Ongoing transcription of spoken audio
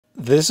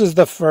This is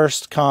the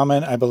first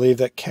comment I believe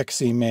that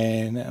Keksi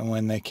made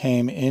when they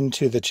came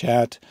into the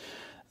chat.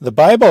 The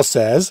Bible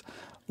says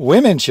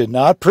women should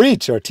not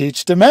preach or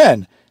teach to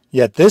men.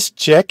 Yet this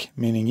chick,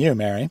 meaning you,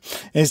 Mary,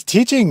 is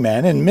teaching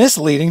men and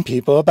misleading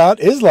people about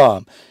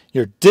Islam.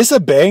 You're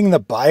disobeying the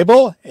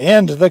Bible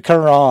and the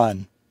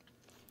Quran.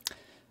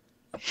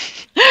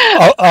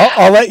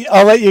 I'll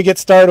let you get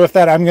started with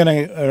that. I'm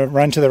going to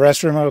run to the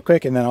restroom real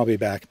quick, and then I'll be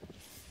back.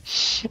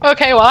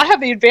 Okay, well, I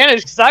have the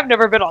advantage because I've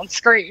never been on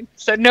screen,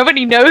 so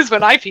nobody knows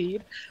when I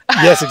feed.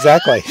 Yes,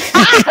 exactly.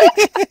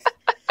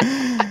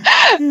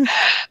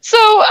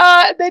 So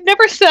it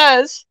never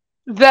says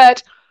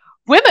that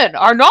women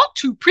are not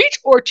to preach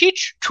or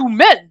teach to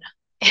men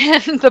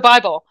in the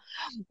Bible.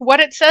 What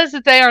it says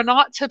is they are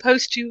not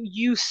supposed to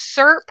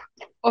usurp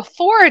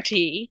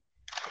authority,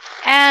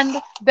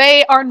 and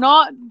they are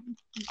not,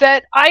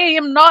 that I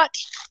am not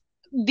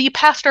the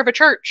pastor of a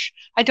church.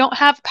 I don't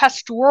have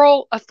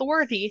pastoral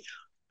authority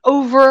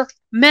over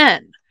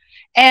men,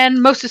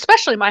 and most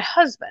especially my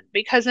husband,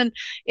 because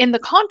in the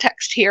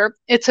context here,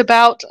 it's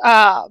about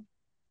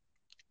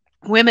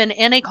women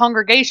in a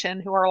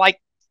congregation who are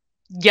like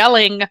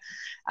yelling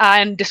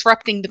and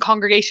disrupting the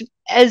congregation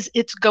as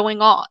it's going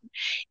on.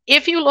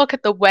 If you look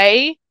at the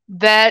way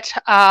that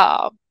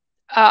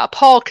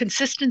Paul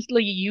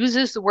consistently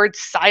uses the word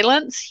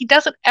silence, he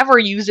doesn't ever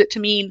use it to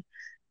mean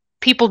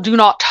people do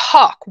not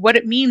talk. What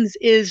it means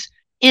is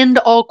end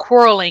all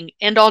quarreling,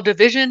 end all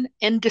division,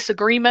 end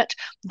disagreement.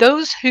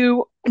 Those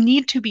who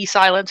need to be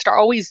silenced are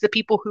always the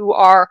people who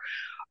are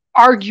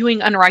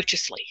arguing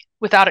unrighteously,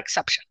 without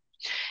exception.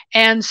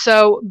 And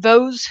so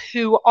those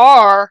who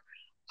are,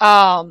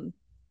 and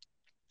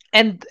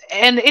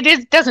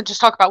it doesn't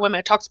just talk about women,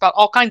 it talks about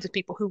all kinds of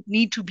people who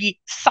need to be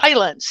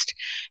silenced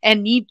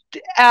and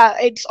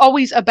it's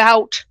always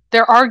about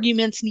their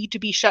arguments need to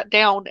be shut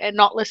down and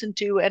not listened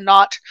to and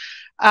not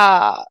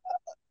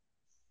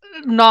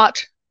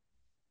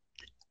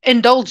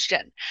indulged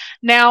in.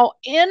 Now,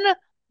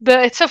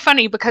 it's so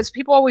funny because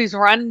people always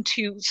run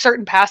to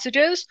certain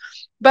passages,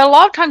 but a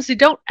lot of times they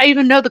don't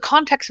even know the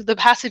context of the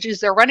passages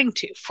they're running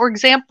to. For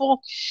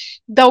example,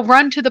 they'll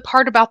run to the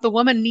part about the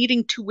woman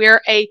needing to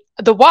wear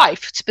the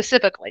wife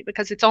specifically,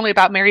 because it's only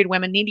about married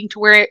women needing to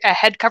wear a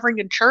head covering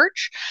in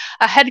church.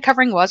 A head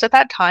covering was at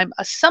that time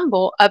a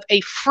symbol of a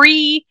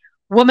free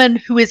woman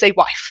who is a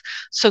wife.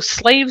 So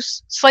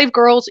slave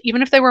girls,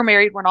 even if they were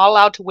married, were not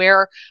allowed to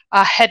wear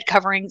head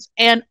coverings,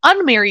 and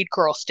unmarried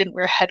girls didn't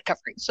wear head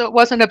coverings. So it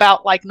wasn't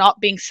about like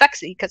not being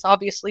sexy, because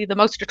obviously the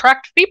most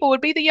attractive people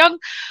would be the young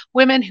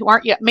women who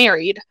aren't yet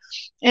married.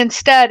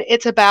 Instead,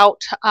 it's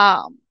about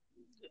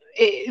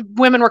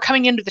women were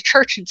coming into the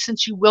church, and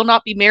since you will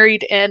not be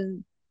married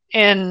in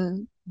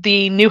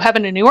the new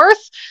heaven and new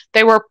earth,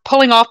 they were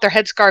pulling off their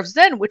headscarves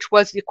then, which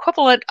was the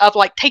equivalent of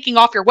like taking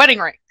off your wedding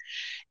ring.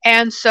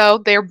 And so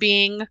they're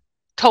being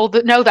told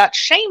that, no, that's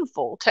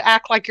shameful to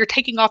act like you're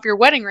taking off your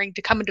wedding ring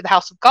to come into the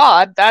house of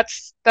God.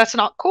 That's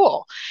not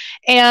cool.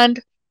 And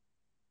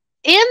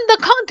in the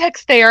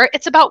context there,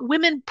 it's about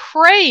women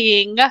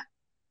praying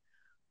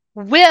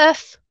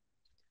with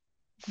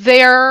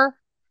their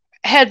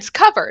heads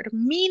covered,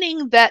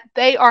 meaning that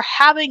they are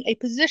having a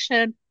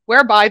position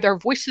whereby their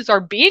voices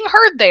are being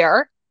heard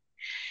there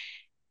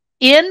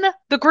in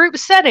the group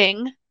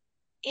setting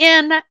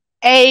in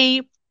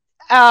an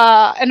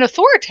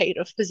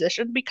authoritative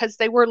position, because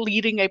they were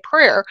leading a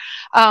prayer.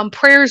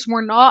 Prayers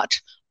were not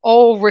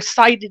all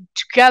recited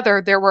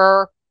together. There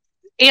were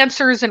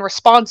answers and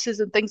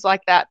responses and things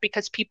like that,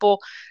 because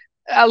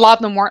a lot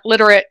of them weren't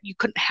literate. You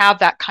couldn't have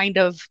that kind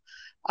of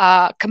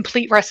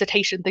complete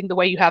recitation thing the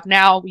way you have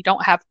now. We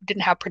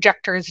didn't have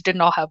projectors,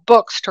 didn't all have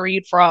books to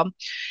read from.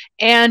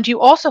 And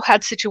you also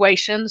had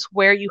situations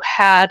where you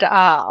had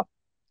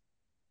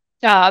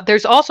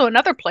there's also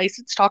another place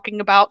it's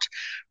talking about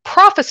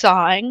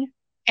prophesying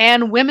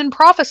and women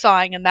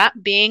prophesying, and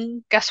that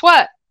being, guess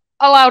what,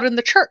 allowed in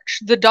the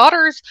church. The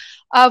daughters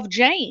of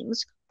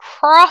James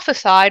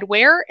prophesied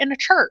where? In a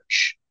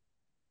church,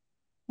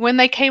 when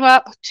they came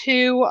up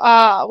to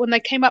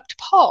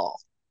Paul.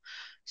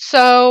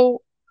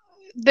 So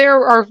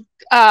there are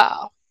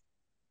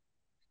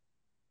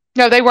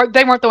no, they weren't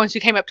the ones who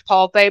came up to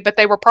Paul, but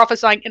they were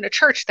prophesying in a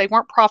church. They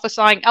weren't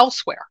prophesying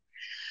elsewhere.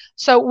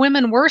 So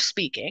women were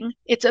speaking.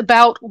 It's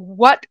about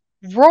what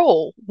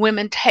role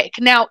women take.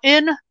 Now,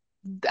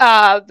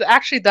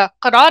 actually, the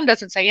Quran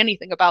doesn't say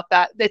anything about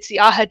that. It's the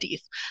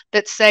ahadith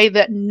that say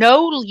that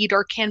no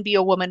leader can be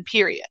a woman,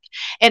 period.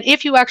 And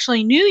if you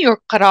actually knew your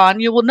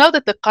Quran, you will know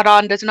that the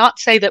Quran does not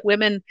say that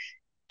women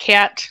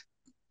can't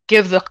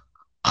give the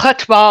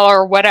khutbah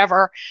or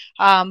whatever,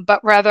 but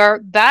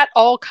rather that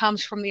all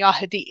comes from the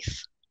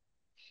ahadith.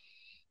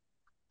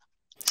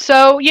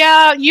 So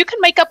yeah, you can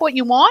make up what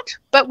you want,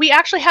 but we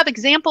actually have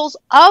examples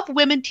of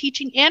women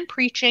teaching and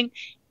preaching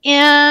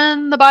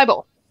in the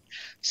Bible.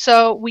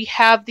 So we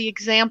have the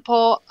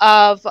example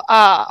of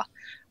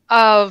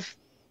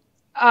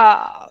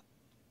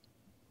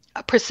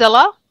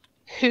Priscilla,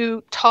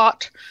 who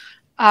taught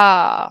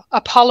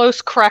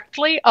Apollos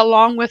correctly,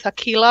 along with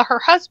Aquila, her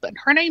husband.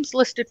 Her name's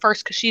listed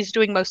first because she's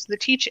doing most of the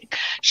teaching.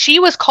 She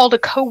was called a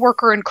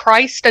co-worker in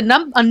Christ.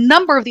 A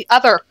number of the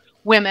other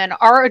women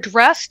are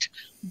addressed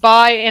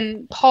by,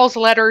 in Paul's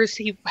letters,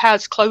 he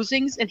has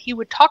closings, and he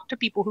would talk to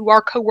people who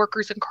are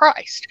co-workers in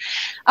Christ.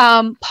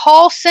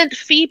 Paul sent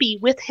Phoebe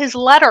with his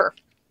letter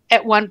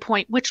at one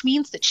point, which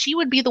means that she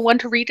would be the one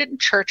to read it in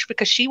church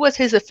because she was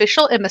his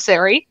official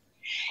emissary,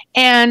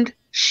 and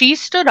she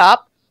stood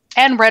up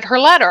and read her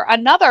letter.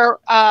 Another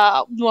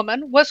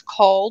woman was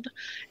called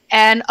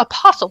an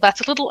apostle.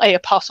 That's a little a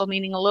apostle,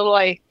 meaning a little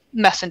a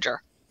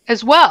messenger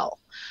as well,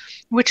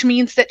 which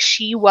means that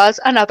she was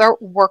another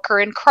worker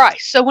in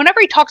Christ. So whenever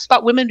he talks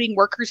about women being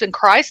workers in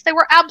Christ, they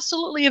were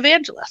absolutely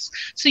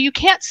evangelists. So you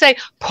can't say,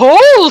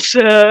 Paul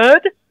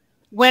said,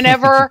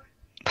 whenever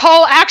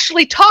Paul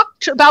actually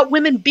talked about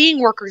women being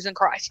workers in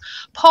Christ.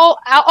 Paul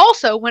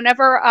also,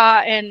 whenever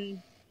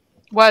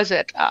is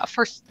it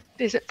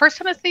First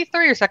Timothy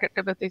 3 or Second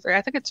Timothy 3?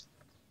 I think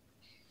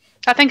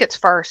it's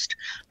first,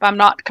 but I'm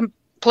not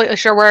completely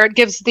sure, where it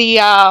gives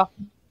the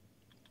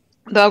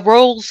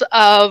roles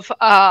of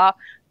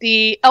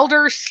the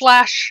elder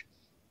slash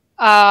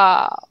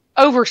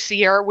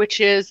overseer,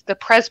 which is the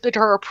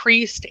presbyter or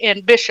priest,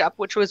 and bishop,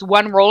 which was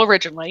one role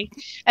originally.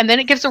 And then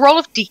it gives the role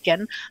of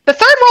deacon. The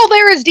third role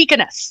there is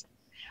deaconess.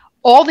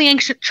 All the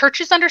ancient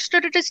churches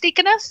understood it as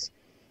deaconess.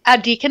 A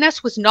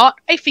deaconess was not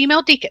a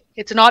female deacon.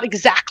 It's not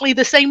exactly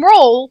the same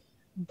role,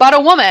 but a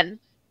woman.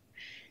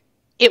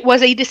 It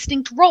was a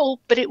distinct role,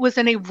 but it was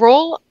in a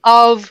role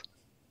of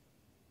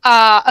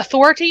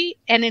authority,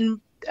 and in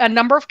a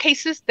number of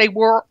cases, they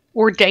were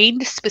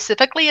ordained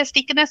specifically as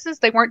deaconesses.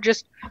 They weren't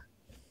just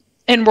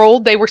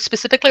enrolled, they were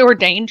specifically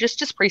ordained,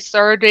 just as priests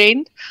are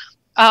ordained.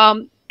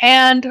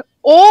 And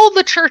all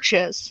the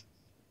churches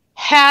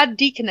had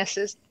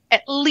deaconesses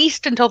at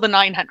least until the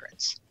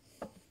 900s.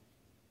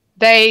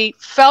 They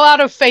fell out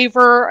of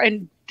favor,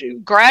 and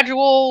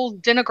gradual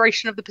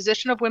denigration of the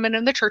position of women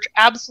in the church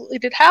absolutely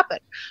did happen.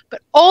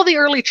 But all the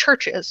early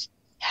churches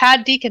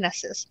had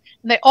deaconesses,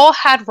 and they all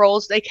had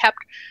roles. They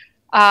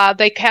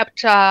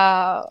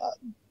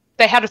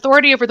had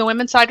authority over the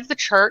women's side of the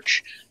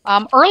church.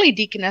 Early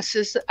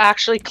deaconesses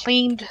actually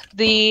cleaned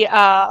the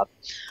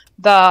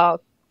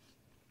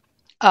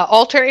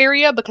altar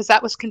area, because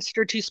that was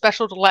considered too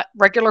special to let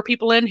regular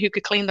people in who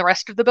could clean the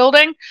rest of the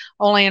building.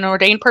 Only an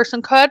ordained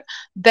person could.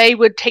 They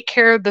would take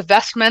care of the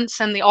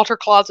vestments and the altar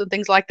cloths and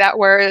things like that,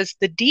 whereas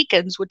the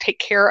deacons would take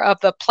care of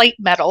the plate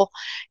metal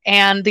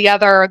and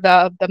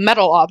the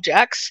metal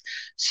objects.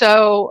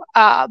 So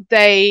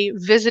they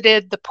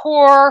visited the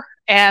poor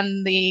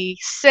and the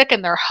sick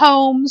in their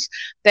homes.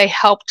 They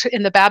helped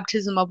in the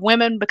baptism of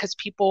women, because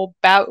people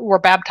were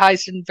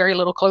baptized in very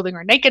little clothing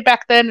or naked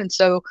back then, and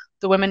so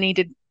the women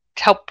needed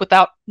help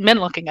without men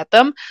looking at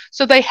them.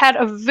 So they had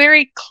a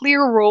very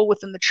clear role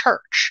within the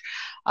church.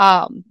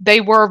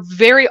 They were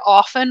very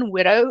often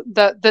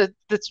the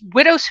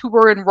widows who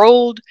were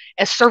enrolled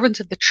as servants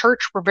of the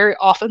church were very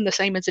often the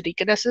same as the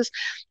deaconesses,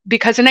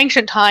 because in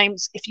ancient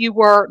times, if you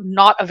were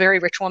not a very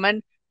rich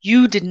woman,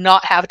 you did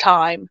not have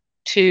time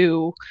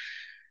to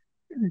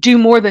do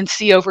more than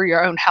see over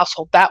your own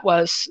household. That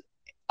was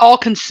all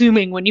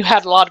consuming when you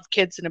had a lot of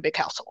kids in a big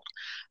household,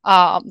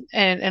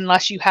 and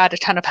unless you had a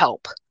ton of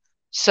help.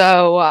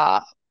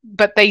 So,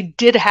 but they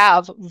did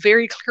have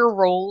very clear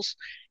roles,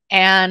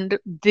 and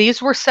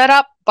these were set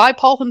up by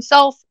Paul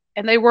himself,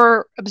 and they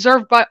were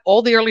observed by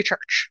all the early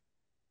church.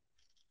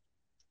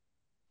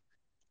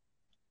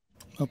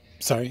 Oh,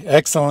 sorry.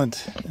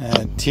 Excellent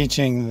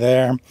teaching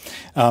there.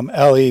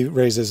 Ellie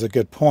raises a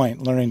good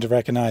point. Learning to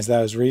recognize that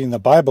I was reading the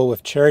Bible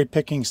with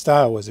cherry-picking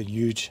style was a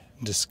huge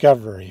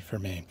discovery for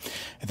me.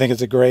 I think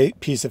it's a great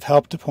piece of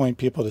help to point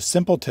people to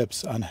simple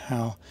tips on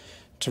how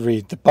to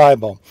read the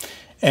Bible.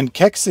 And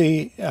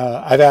Keksi,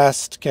 I've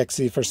asked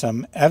Keksi for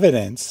some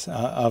evidence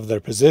of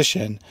their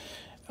position.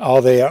 All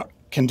they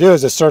can do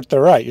is assert they're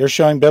right. You're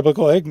showing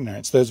biblical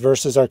ignorance. Those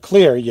verses are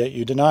clear, yet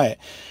you deny it.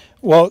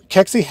 Well,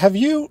 Keksi, have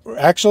you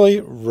actually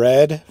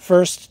read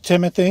 1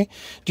 Timothy?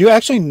 Do you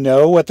actually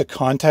know what the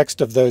context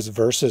of those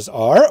verses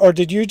are? Or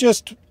did you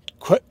just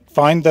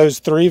find those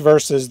 3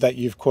 verses that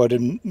you've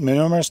quoted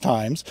numerous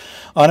times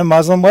on a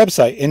Muslim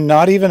website and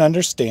not even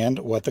understand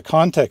what the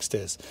context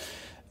is?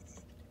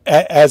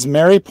 As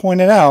Mary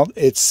pointed out,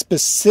 it's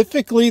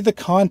specifically the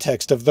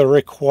context of the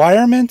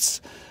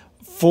requirements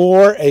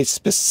for a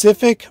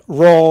specific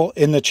role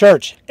in the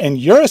church. And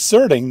you're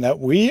asserting that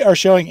we are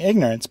showing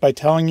ignorance by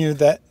telling you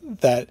that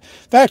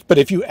fact. But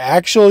if you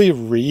actually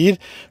read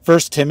 1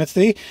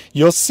 Timothy,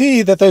 you'll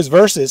see that those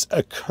verses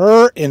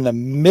occur in the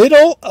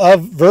middle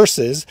of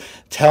verses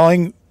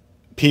telling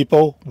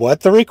people what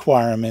the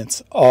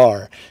requirements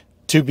are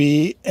to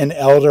be an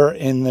elder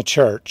in the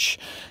church.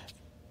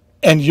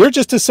 And you're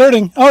just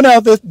asserting, oh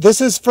no,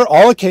 this is for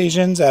all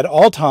occasions at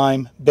all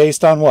time,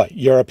 based on what?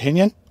 Your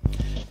opinion?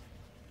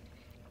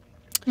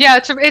 Yeah,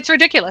 it's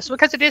ridiculous,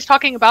 because it is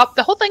talking about,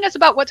 the whole thing is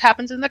about what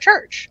happens in the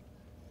church.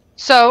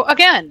 So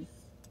again,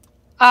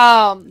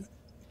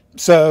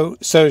 So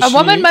A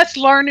woman she, must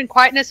learn in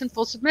quietness and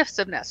full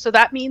submissiveness. So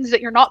that means that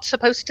you're not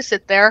supposed to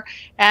sit there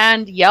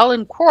and yell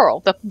and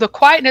quarrel. The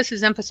quietness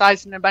is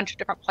emphasized in a bunch of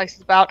different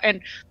places about,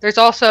 and there's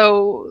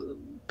also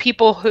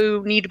people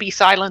who need to be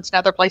silenced in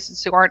other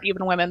places who aren't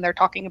even women. They're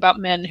talking about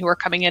men who are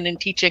coming in and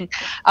teaching.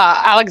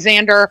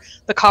 Alexander,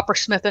 the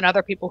coppersmith, and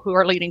other people who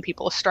are leading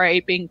people astray,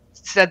 being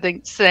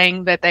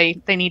saying that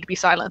they need to be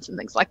silenced and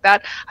things like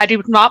that. I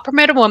do not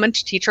permit a woman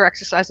to teach or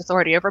exercise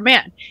authority over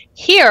man.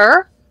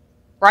 Here,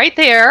 right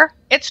there,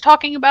 it's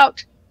talking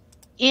about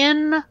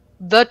in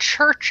the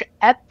church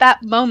at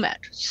that moment.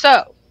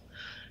 So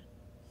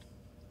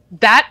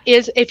that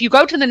is, if you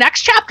go to the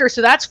next chapter,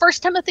 so that's 1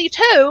 Timothy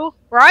 2,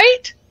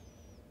 right?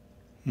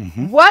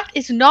 What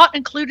is not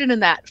included in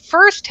that?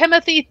 1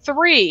 Timothy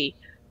 3,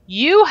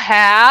 you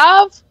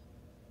have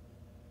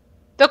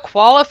the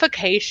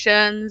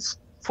qualifications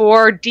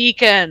for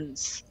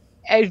deacons.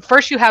 And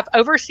first you have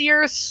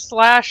overseers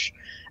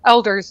 /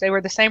 elders. They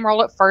were the same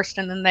role at first,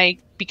 and then they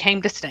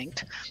became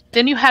distinct.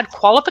 Then you had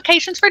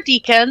qualifications for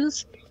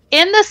deacons.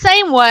 In the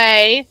same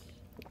way,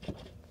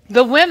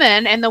 the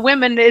women, and the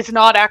women is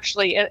not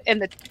actually in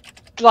the,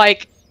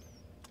 like,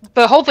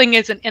 the whole thing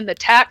isn't in the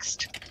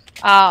text.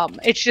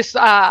 It's just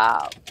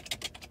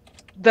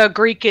the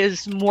Greek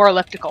is more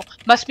elliptical.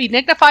 Must be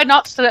dignified,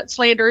 not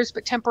slanderers,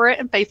 but temperate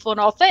and faithful in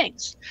all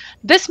things.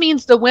 This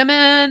means the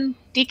women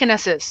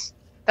deaconesses.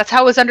 That's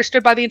how it was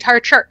understood by the entire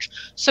church.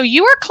 So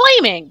you are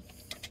claiming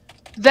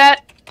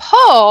that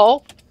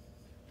Paul,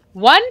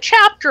 one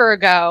chapter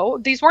ago,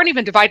 these weren't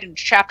even divided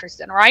into chapters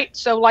then, right?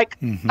 So like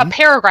a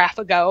paragraph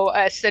ago,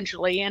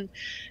 essentially, and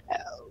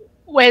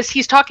was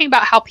he's talking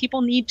about how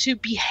people need to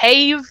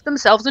behave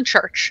themselves in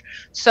church.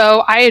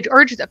 So I had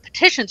urged that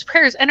petitions,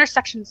 prayers,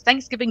 intersections,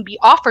 thanksgiving be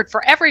offered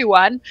for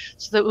everyone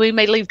so that we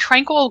may live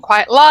tranquil and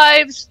quiet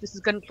lives. This is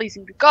good and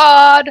pleasing to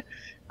God.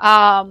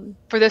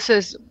 For this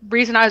is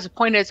reason I was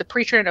appointed as a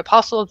preacher and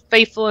apostle,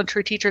 faithful and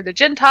true teacher of the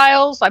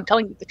Gentiles. I'm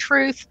telling you the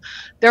truth.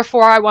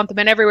 Therefore, I want the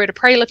men everywhere to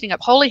pray, lifting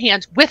up holy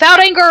hands without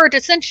anger or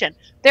dissension.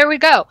 There we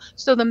go.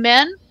 So the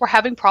men were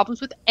having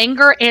problems with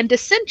anger and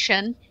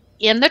dissension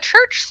in the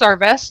church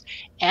service,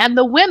 and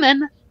the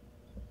women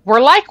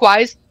were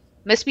likewise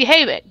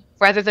misbehaving.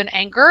 Rather than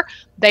anger,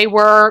 they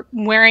were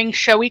wearing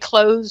showy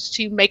clothes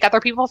to make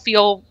other people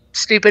feel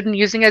stupid and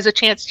using it as a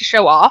chance to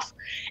show off.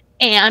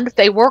 And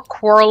they were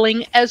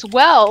quarreling as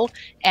well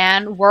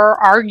and were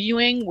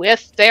arguing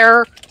with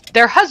their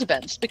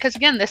husbands. Because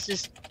again, this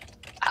is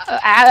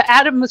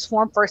Adam was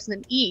formed first and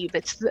then Eve.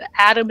 It's the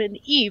Adam and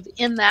Eve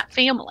in that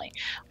family.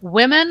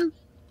 Women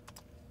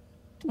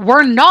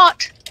were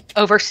not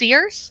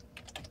overseers.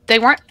 They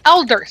weren't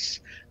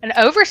elders. An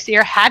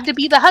overseer had to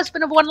be the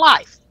husband of one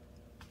wife,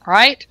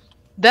 right?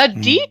 The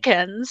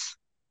deacons,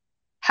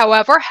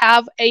 however,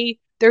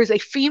 there's a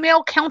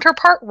female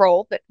counterpart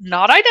role that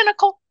not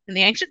identical in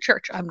the ancient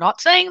church. I'm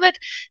not saying that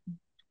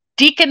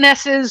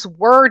deaconesses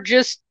were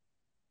just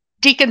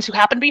deacons who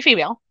happened to be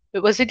female.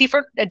 It was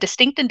a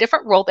distinct and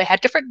different role. They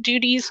had different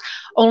duties.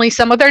 Only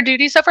some of their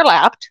duties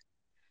overlapped.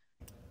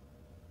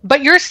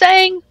 But you're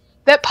saying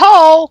that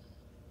Paul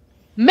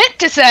meant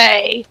to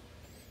say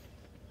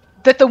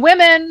that the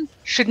women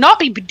should not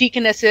be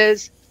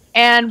deaconesses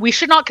and we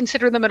should not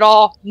consider them at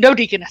all no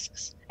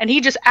deaconesses. And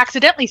he just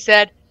accidentally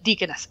said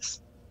deaconesses.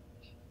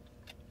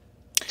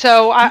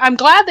 So I'm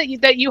glad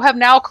that you have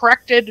now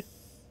corrected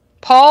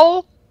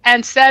Paul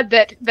and said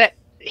that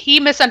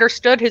he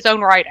misunderstood his own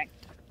writing.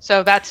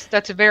 So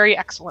that's very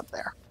excellent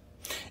there.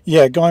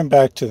 Yeah, going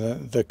back to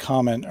the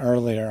comment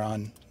earlier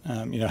on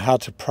how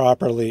to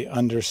properly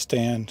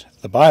understand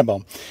the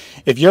Bible.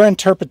 If your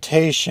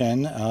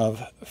interpretation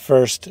of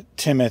 1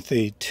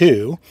 Timothy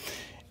 2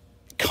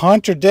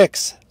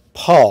 contradicts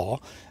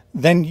Paul,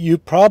 then you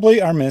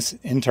probably are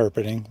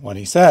misinterpreting what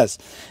he says.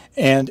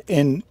 And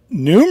in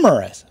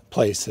numerous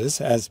places,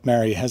 as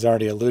Mary has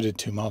already alluded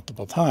to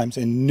multiple times,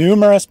 in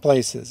numerous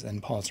places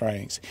in Paul's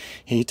writings,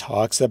 he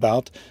talks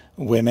about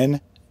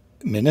women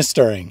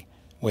ministering,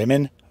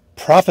 women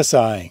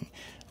prophesying,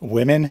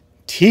 women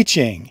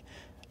teaching,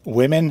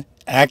 women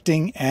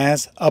acting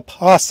as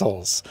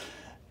apostles.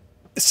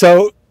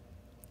 So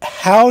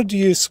how do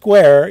you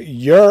square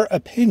your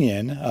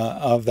opinion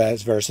of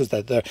those verses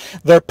that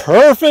they're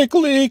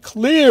perfectly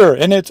clear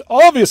and it's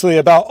obviously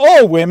about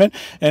all women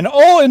and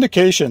all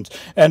indications,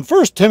 and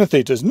 1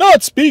 Timothy does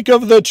not speak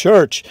of the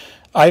church?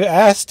 I've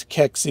asked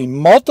Keksi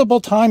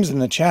multiple times in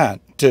the chat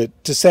to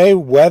say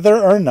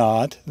whether or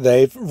not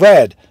they've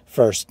read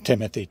 1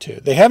 Timothy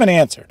 2. They haven't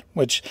answered,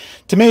 which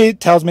to me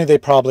tells me they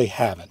probably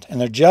haven't. And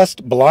they're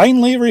just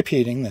blindly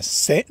repeating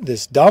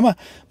this dumb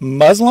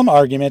Muslim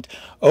argument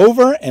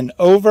over and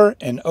over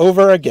and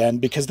over again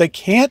because they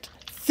can't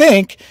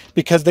think,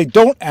 because they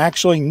don't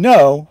actually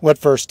know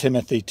what 1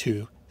 Timothy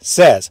 2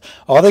 says.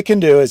 All they can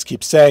do is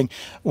keep saying,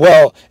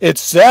 well, it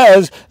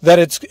says that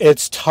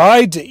it's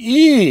tied to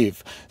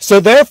Eve, so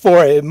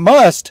therefore it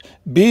must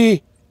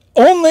be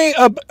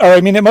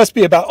it must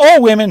be about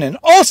all women in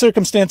all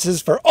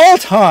circumstances for all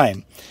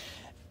time.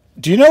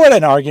 Do you know what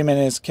an argument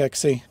is,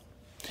 Keksi?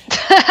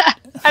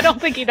 I don't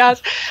think he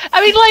does.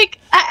 I mean, like,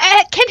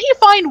 can he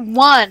find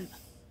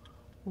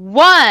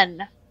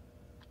one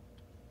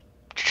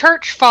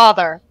church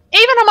father,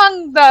 even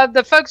among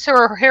the folks who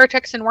are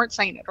heretics and weren't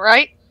saying it,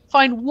 right?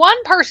 Find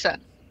one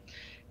person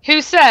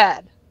who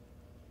said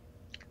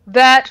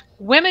that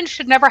women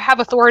should never have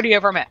authority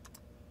over men.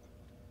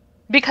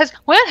 Because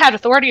women had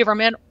authority over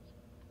men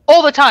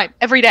all the time,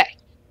 every day.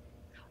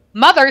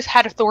 Mothers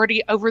had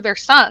authority over their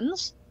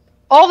sons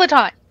all the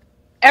time,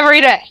 every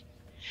day.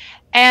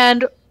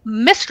 And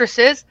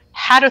mistresses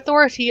had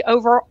authority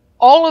over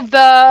all of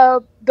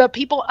the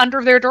people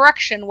under their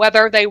direction,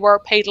 whether they were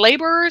paid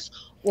laborers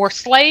or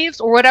slaves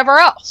or whatever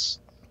else.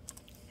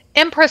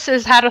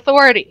 Empresses had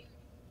authority.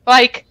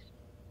 Like,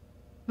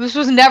 this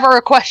was never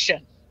a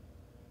question.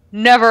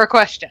 Never a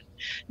question.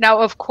 Now,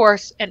 of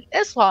course, in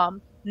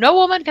Islam, no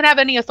woman can have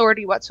any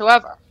authority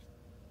whatsoever.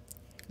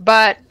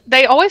 But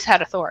they always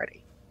had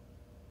authority.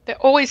 They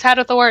always had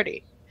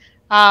authority.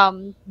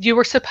 You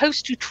were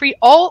supposed to treat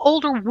all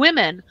older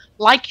women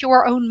like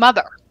your own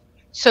mother.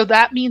 So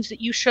that means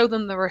that you show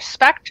them the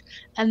respect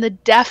and the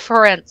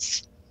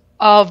deference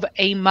of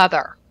a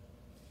mother,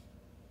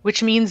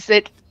 which means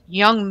that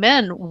young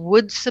men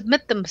would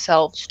submit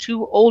themselves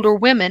to older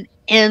women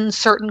in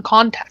certain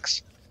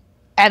contexts.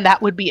 And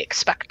that would be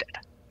expected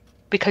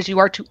because you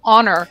are to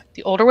honor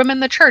the older women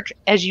in the church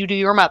as you do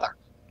your mother.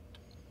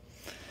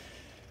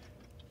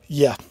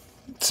 Yeah.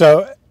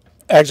 So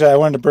actually, I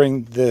wanted to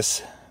bring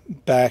this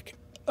back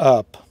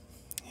up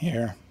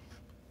here.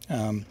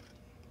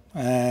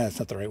 That's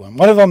not the right one.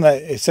 One of them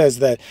that it says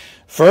that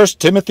 1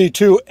 Timothy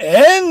 2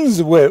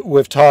 ends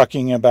with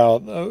talking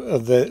about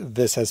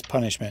this as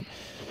punishment.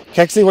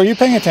 Keksi, were you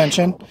paying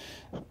attention?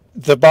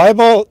 The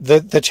Bible,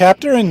 the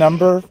chapter and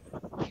number,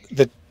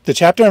 the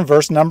chapter and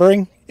verse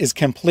numbering is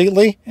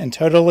completely and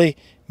totally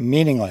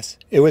meaningless.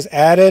 It was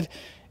added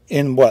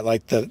in what,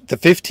 like the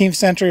 15th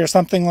century or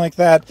something like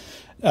that,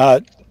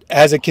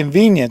 as a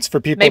convenience for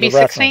people maybe to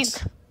reference.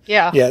 16th.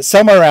 Yeah. Yeah,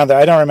 somewhere around there.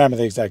 I don't remember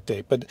the exact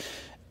date, but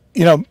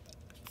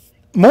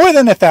more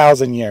than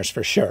 1,000 years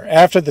for sure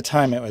after the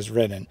time it was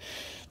written.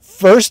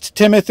 1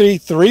 Timothy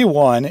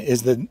 3:1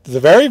 is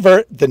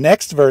the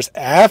next verse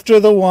after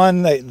the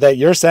one that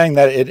you're saying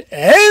that it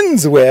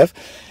ends with,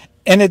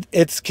 and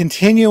it's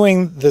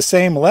continuing the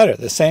same letter,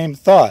 the same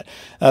thought.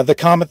 The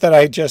comment that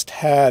I just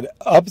had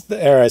up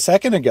there a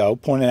second ago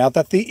pointed out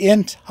that the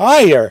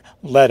entire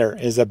letter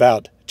is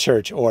about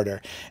church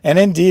order. And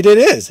indeed it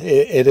is.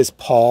 It is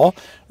Paul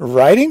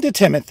writing to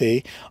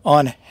Timothy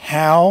on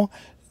how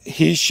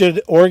he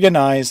should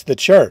organize the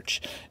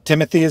church.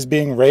 Timothy is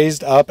being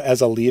raised up as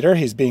a leader.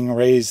 He's being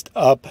raised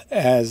up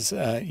as,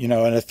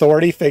 an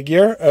authority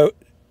figure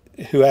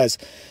who has,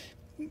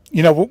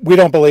 we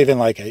don't believe in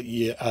like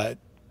a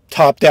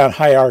top-down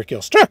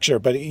hierarchical structure,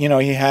 but,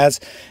 he has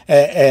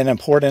an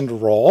important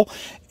role,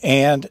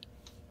 and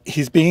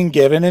he's being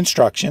given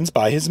instructions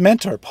by his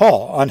mentor,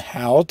 Paul, on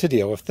how to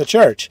deal with the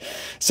church.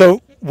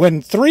 So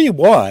when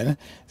 3:1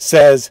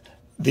 says,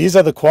 these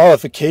are the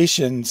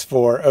qualifications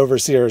for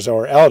overseers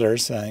or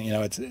elders,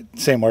 it's the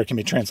same word can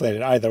be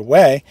translated either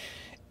way,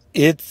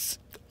 it's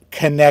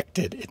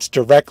connected. It's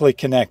directly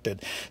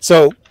connected.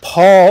 So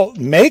Paul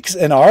makes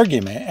an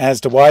argument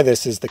as to why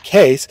this is the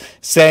case,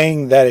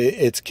 saying that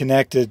it's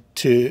connected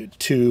to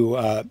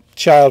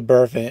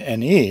childbirth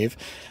and Eve.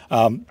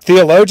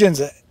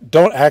 Theologians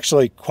don't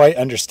actually quite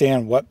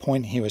understand what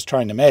point he was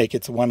trying to make.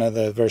 It's one of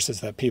the verses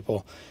that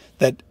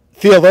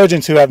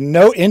theologians who have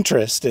no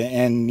interest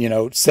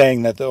in,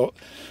 saying that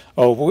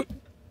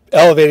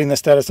elevating the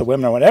status of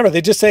women or whatever,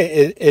 they just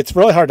say it's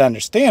really hard to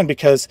understand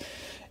because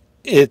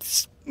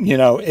it's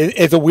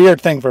a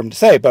weird thing for him to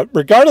say. But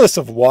regardless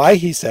of why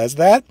he says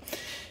that,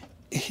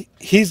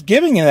 he's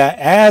giving that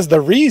as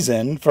the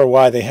reason for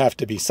why they have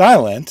to be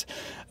silent.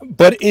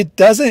 But it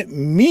doesn't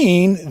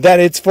mean that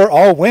it's for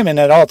all women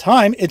at all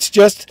time. It's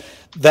just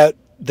that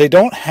they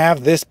don't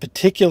have this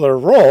particular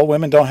role.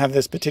 Women don't have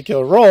this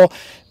particular role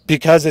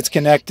because it's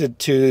connected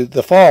to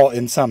the fall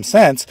in some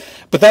sense.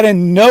 But that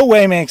in no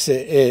way makes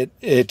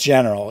it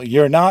general.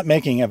 You're not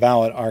making a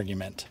valid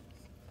argument.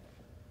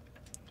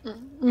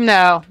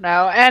 No.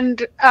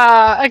 And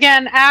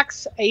again,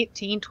 Acts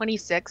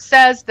 18:26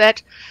 says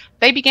that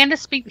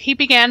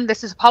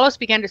Apollos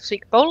began to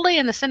speak boldly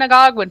in the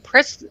synagogue. When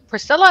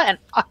Priscilla and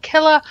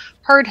Aquila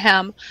heard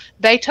him,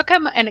 they took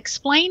him and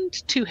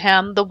explained to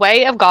him the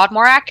way of God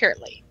more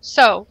accurately.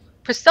 So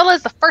Priscilla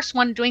is the first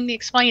one doing the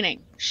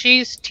explaining.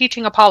 She's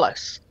teaching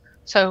Apollos.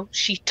 So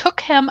she took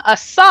him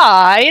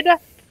aside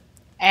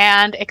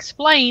and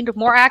explained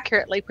more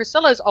accurately.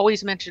 Priscilla is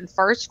always mentioned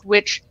first,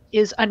 which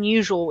is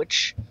unusual,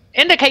 which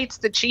indicates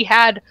that she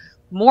had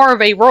more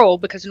of a role,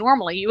 because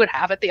normally you would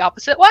have it the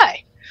opposite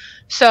way.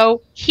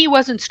 So he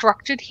was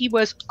instructed, he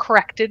was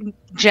corrected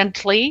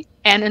gently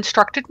and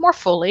instructed more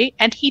fully,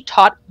 and he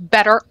taught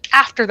better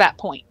after that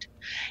point.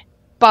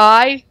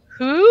 By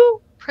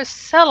who?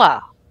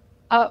 Priscilla,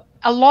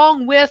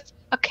 along with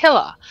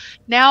Aquila.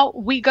 Now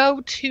we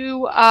go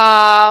to,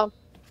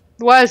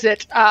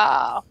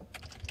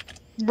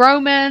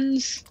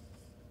 Romans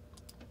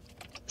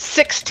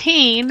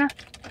 16,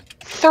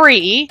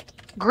 3,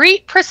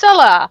 greet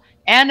Priscilla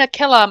and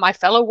Aquila, my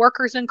fellow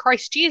workers in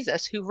Christ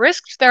Jesus, who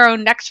risked their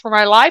own necks for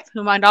my life,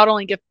 whom I not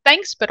only give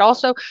thanks, but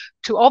also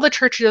to all the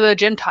churches of the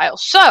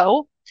Gentiles.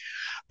 So,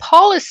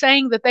 Paul is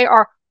saying that they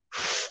are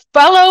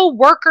fellow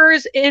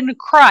workers in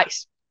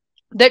Christ,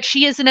 that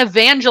she is an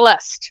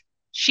evangelist.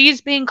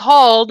 She's being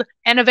called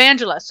an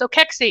evangelist. So,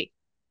 Keksi,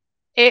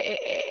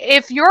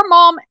 if your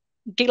mom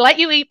let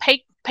you eat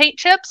paint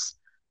chips,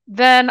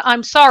 then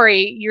I'm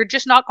sorry, you're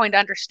just not going to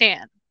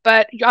understand.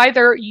 But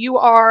either you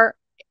are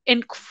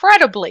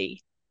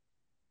incredibly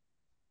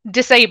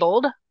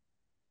disabled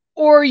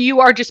or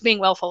you are just being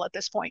willful at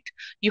this point.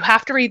 You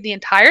have to read the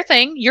entire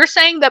thing. You're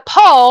saying that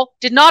Paul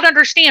did not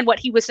understand what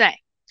he was saying.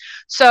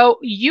 So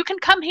you can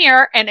come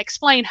here and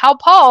explain how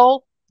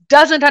Paul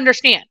doesn't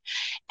understand.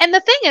 And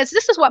the thing is,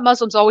 this is what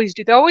Muslims always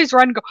do. They always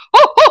run and go,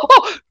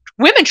 oh,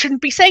 women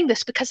shouldn't be saying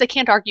this because they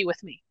can't argue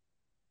with me.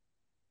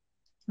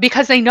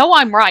 Because they know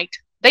I'm right.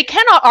 They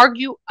cannot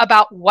argue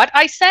about what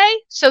I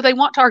say, so they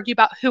want to argue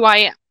about who I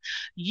am.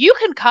 You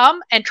can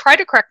come and try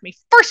to correct me.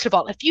 First of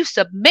all, if you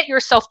submit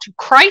yourself to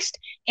Christ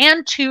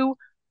and to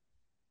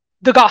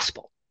the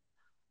gospel.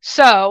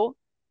 So,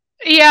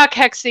 yeah,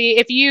 Keksi,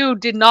 if you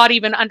did not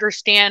even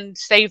understand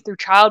saved through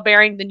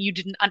childbearing, then you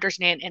didn't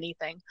understand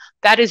anything.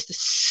 That is the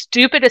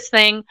stupidest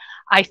thing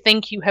I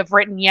think you have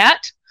written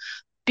yet,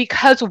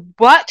 because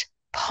what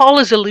Paul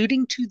is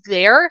alluding to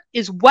there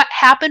is what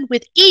happened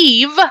with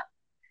Eve,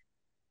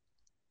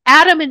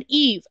 Adam and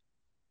Eve,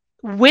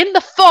 when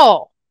the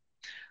fall,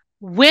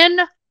 when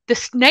the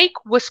snake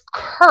was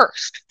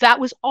cursed. That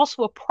was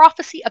also a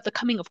prophecy of the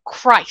coming of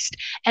Christ.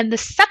 And the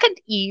second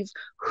Eve,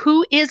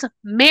 who is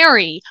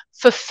Mary,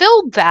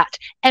 fulfilled that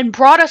and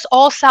brought us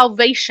all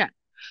salvation.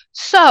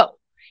 So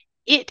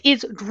it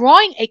is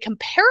drawing a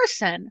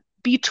comparison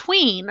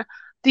between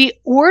the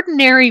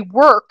ordinary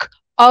work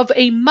of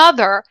a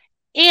mother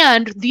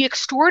and the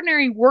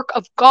extraordinary work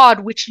of God,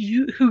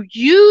 who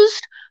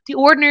used the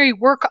ordinary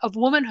work of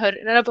womanhood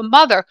and of a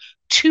mother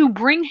to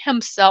bring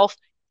himself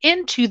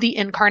into the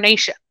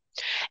incarnation,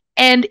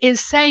 and is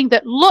saying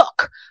that,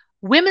 look,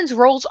 women's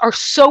roles are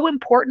so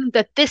important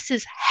that this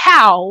is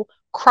how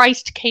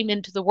Christ came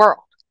into the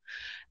world.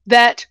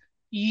 That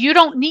you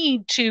don't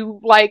need to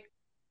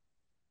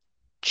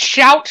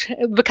shout,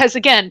 because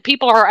again,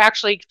 people are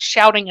actually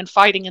shouting and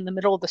fighting in the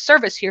middle of the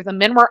service here. The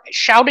men were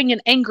shouting in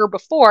anger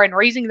before and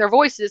raising their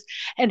voices,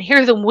 and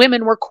here the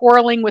women were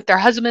quarreling with their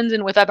husbands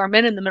and with other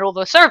men in the middle of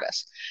the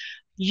service.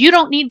 You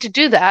don't need to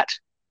do that.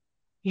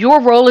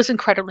 Your role is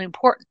incredibly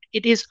important.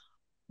 It is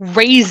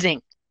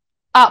raising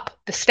up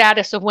the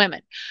status of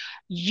women.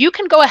 You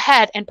can go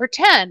ahead and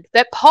pretend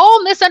that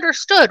Paul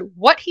misunderstood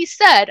what he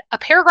said a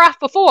paragraph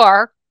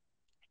before,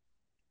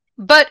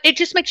 but it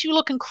just makes you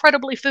look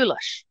incredibly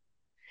foolish.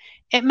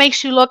 It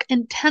makes you look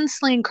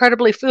intensely,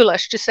 incredibly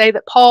foolish to say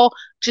that Paul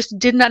just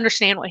didn't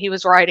understand what he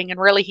was writing and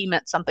really he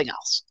meant something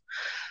else.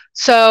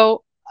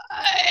 So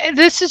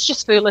this is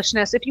just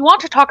foolishness. If you want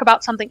to talk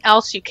about something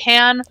else, you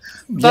can.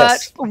 But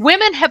yes,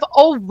 women have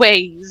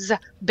always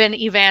been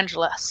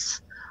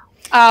evangelists.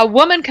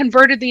 Women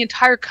converted the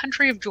entire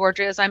country of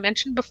Georgia, as I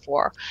mentioned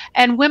before,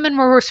 and women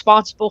were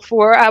responsible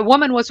for. A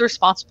woman was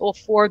responsible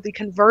for the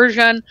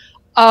conversion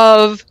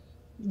of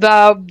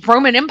the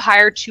Roman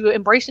Empire to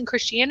embracing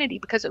Christianity,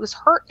 because it was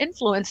her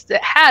influence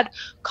that had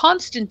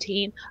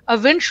Constantine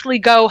eventually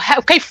go,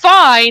 okay,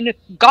 fine,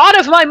 God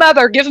of my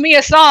mother, give me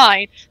a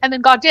sign. And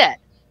then God did.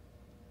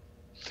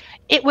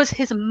 It was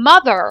his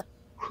mother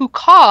who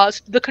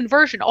caused the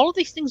conversion. All of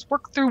these things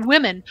work through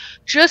women,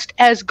 just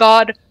as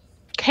God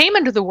came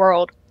into the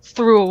world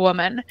through a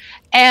woman,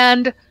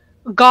 and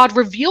God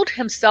revealed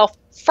himself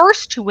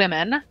first to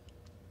women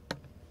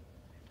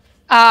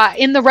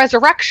in the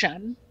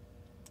resurrection.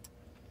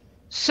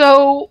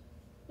 So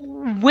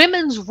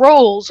women's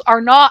roles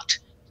are not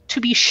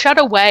to be shut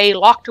away,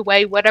 locked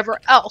away, whatever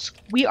else.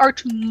 We are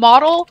to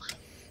model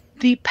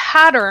the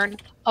pattern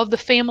of the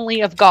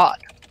family of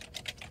God.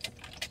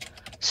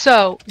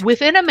 So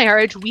within a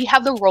marriage, we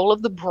have the role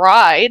of the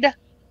bride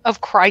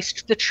of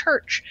Christ, the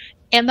church,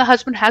 and the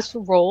husband has the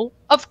role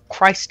of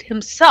Christ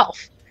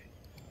himself.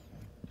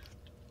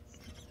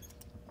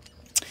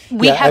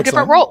 We have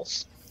different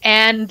roles.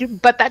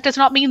 But that does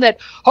not mean that,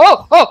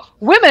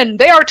 women,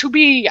 they are to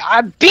be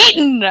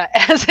beaten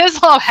as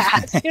Islam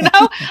has,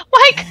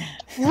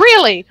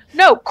 really.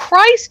 No,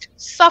 Christ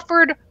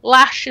suffered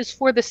lashes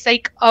for the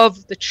sake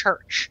of the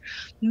church.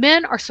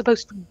 Men are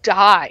supposed to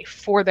die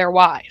for their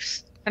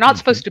wives. They're not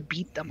supposed to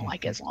beat them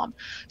like Islam.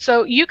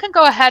 So you can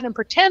go ahead and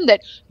pretend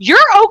that you're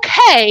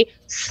okay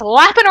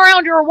slapping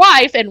around your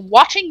wife and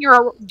watching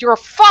your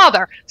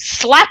father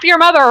slap your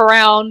mother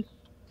around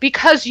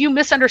because you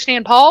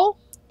misunderstand Paul.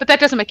 But that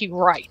doesn't make you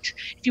right.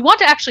 If you want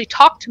to actually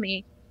talk to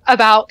me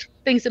about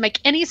things that make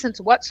any sense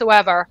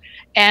whatsoever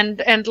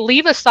and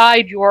leave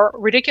aside your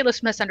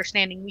ridiculous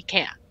misunderstanding, we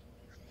can.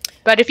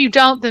 But if you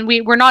don't, then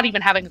we're not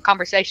even having a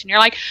conversation. You're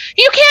like,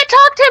 you can't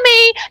talk to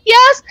me.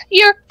 Yes,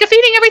 you're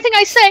defeating everything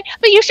I say,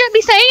 but you shouldn't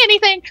be saying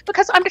anything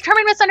because I'm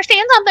determined to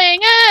misunderstand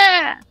something.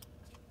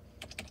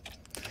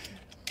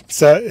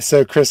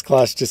 So Chris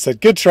Kloss just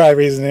said, good try,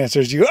 reason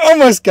answers. You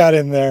almost got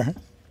in there.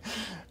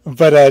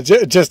 But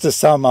just to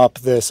sum up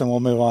this, and we'll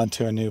move on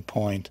to a new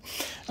point.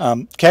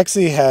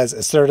 Keksi has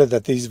asserted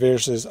that these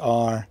verses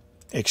are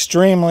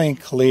extremely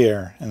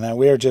clear and that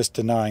we are just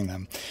denying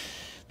them.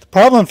 The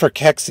problem for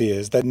Keksi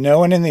is that no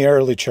one in the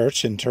early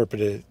church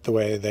interpreted it the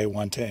way they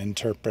want to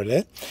interpret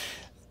it.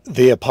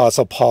 The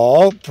Apostle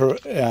Paul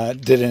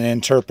didn't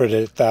interpret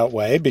it that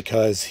way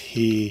because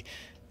he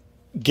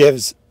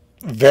gives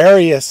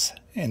various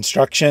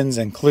instructions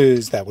and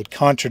clues that would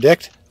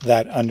contradict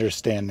that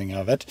understanding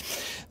of it.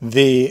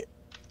 The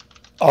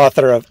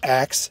author of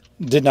Acts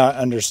did not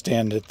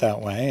understand it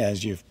that way,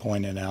 as you've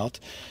pointed out.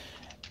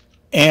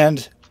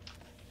 And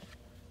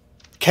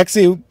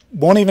Keksi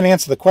won't even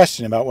answer the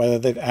question about whether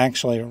they've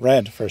actually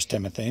read 1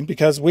 Timothy,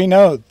 because we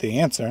know the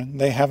answer.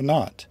 They have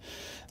not.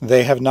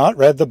 They have not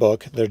read the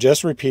book. They're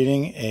just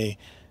repeating a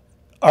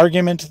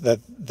argument that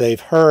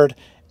they've heard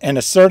and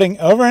asserting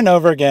over and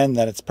over again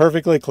that it's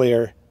perfectly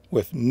clear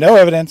with no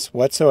evidence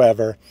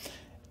whatsoever.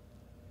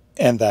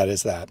 And that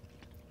is that.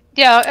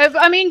 Yeah,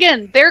 I mean,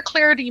 again, their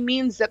clarity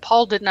means that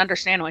Paul didn't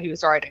understand what he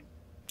was writing.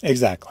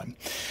 Exactly.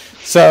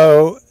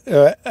 So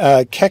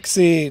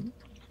Keksi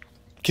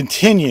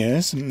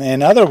continues.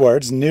 In other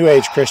words, New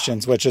Age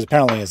Christians, which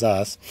apparently is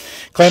us,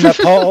 claim that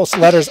Paul's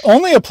letters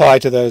only apply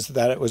to those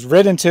that it was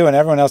written to and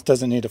everyone else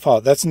doesn't need to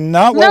follow. That's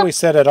not what we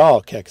said at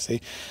all,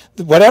 Keksi.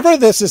 Whatever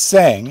this is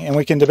saying, and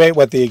we can debate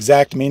what the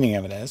exact meaning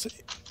of it is,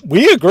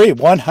 we agree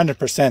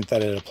 100%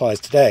 that it applies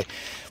today.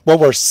 What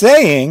we're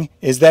saying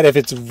is that if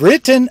it's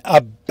written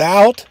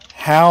about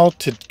how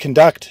to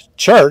conduct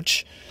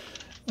church,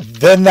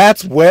 then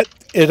that's what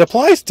it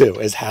applies to,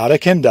 is how to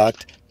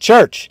conduct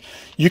church.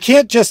 You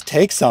can't just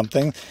take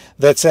something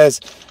that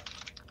says,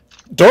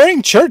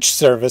 during church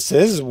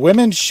services,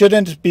 women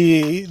shouldn't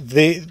be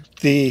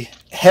the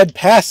head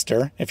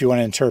pastor, if you want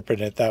to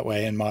interpret it that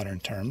way in modern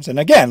terms. And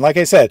again, like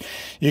I said,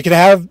 you can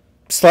have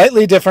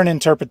slightly different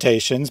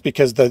interpretations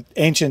because the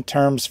ancient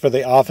terms for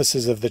the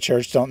offices of the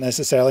church don't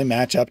necessarily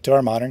match up to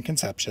our modern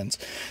conceptions.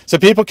 So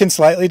people can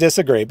slightly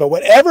disagree, but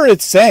whatever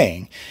it's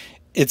saying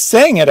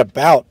it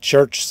about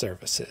church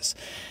services.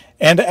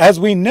 And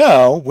as we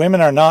know, women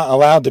are not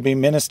allowed to be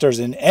ministers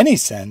in any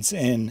sense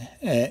in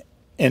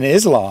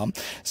Islam.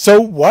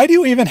 So why do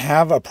you even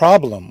have a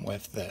problem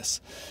with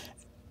this?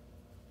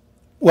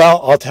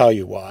 Well, I'll tell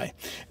you why.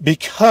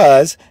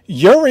 Because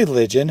your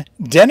religion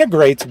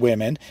denigrates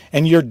women,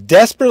 and you're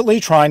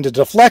desperately trying to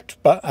deflect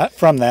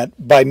from that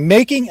by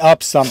making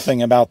up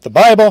something about the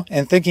Bible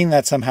and thinking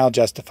that somehow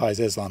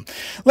justifies Islam.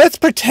 Let's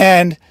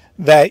pretend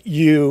that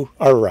you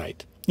are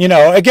right. You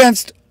know,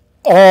 against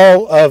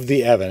all of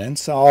the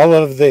evidence, all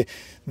of the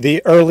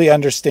early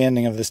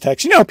understanding of this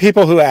text. You know,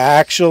 people who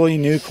actually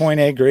knew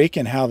Koine Greek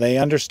and how they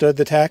understood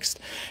the text,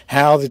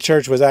 how the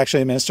church was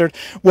actually administered.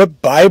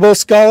 What Bible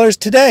scholars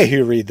today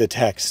who read the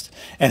text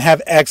and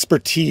have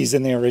expertise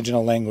in the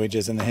original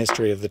languages and the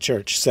history of the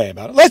church say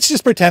about it. Let's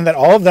just pretend that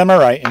all of them are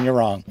right and you're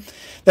wrong.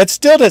 That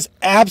still does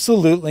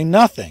absolutely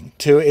nothing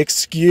to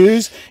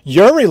excuse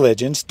your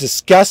religion's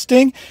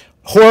disgusting,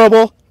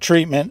 horrible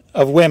treatment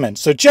of women.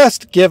 So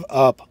just give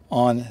up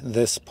on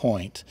this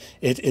point.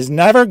 It is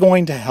never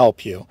going to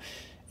help you.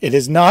 It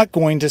is not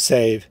going to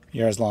save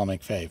your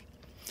Islamic faith.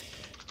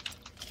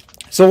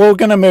 So we're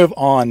going to move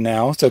on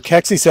now. So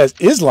Keksi says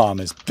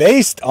Islam is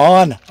based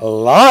on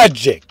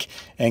logic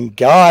and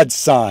God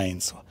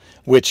signs,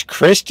 which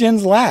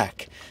Christians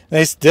lack.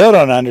 They still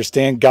don't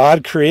understand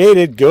God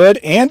created good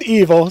and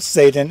evil,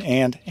 Satan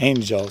and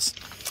angels.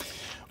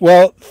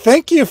 Well,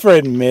 thank you for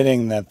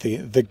admitting that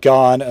the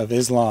God of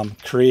Islam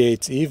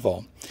creates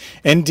evil.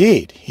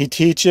 Indeed, he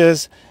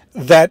teaches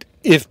that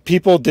if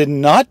people did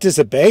not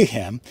disobey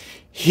him,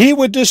 he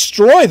would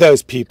destroy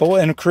those people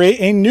and create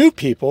a new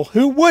people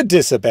who would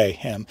disobey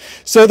him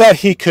so that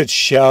he could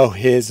show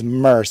his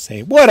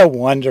mercy. What a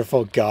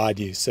wonderful God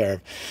you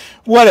serve.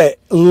 What a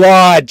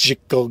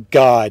logical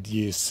God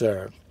you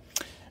serve.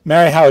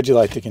 Mary, how would you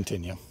like to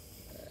continue?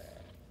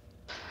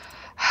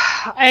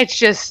 It's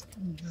just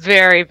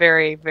very,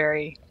 very,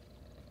 very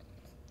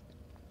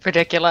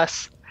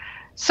ridiculous.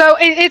 So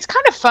it's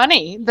kind of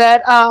funny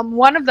that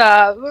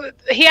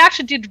he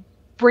actually did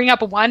bring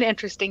up one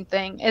interesting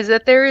thing, is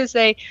that there is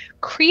a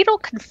creedal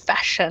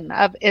confession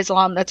of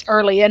Islam that's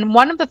early. And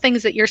one of the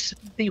things that you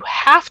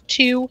have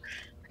to,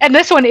 and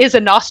this one is a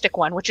Gnostic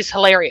one, which is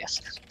hilarious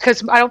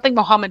because I don't think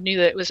Muhammad knew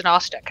that it was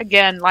Gnostic.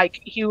 Again,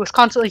 like he was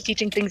constantly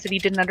teaching things that he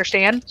didn't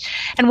understand.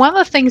 And one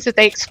of the things that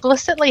they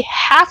explicitly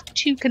have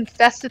to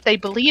confess that they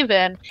believe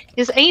in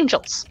is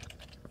angels.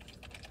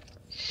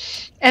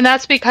 And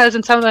that's because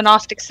in some of the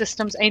Gnostic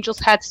systems, angels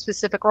had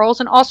specific roles,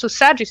 and also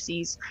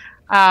Sadducees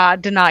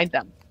denied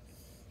them.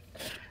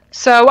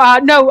 So,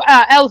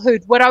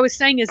 Elhud, what I was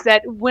saying is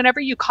that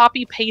whenever you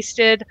copy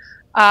pasted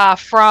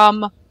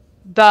from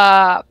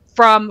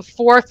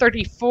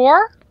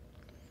 434,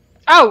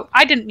 oh,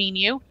 I didn't mean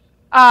you.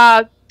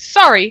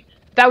 Sorry,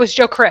 that was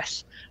Joe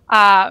Chris.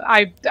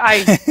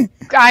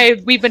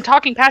 We've been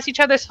talking past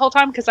each other this whole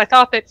time because I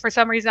thought that for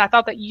some reason I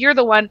thought that you're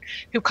the one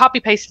who copy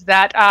pasted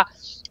that.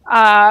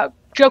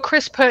 Joe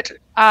Chris put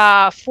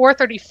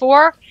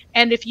 434.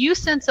 And if you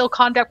sense ill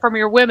conduct from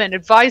your women,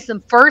 advise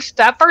them first.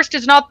 That first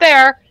is not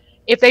there.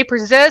 If they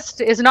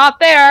persist, is not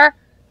there.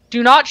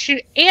 Do not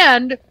shoot,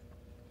 and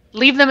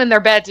leave them in their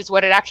beds is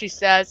what it actually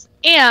says.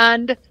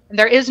 And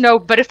there is no,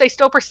 but if they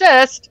still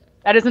persist,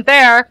 that isn't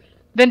there,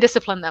 then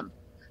discipline them.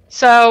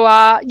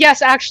 So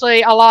yes,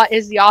 actually, Allah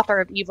is the author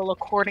of evil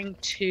according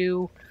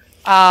to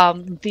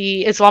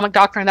the Islamic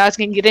doctrine that I was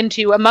going to get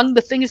into. Among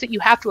the things that you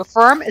have to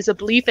affirm is a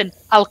belief in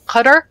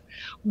al-qadr,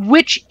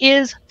 which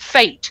is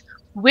fate,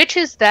 which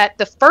is that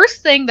the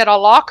first thing that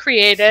Allah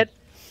created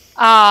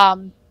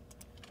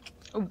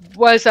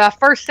was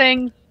first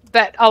thing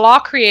that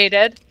Allah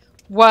created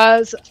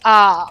was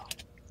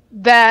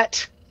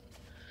that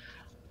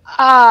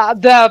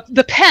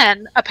the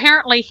pen.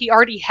 Apparently, he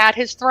already had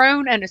his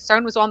throne, and his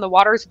throne was on the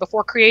waters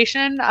before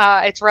creation.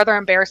 It's rather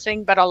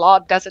embarrassing, but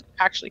Allah doesn't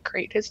actually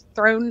create his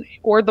throne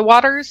or the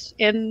waters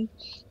in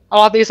a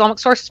lot of the Islamic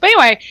sources. But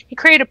anyway, he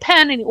created a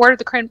pen, and he ordered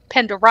the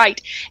pen to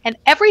write, and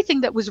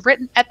everything that was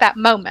written at that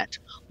moment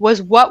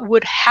was what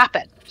would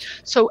happen.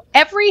 So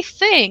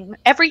everything,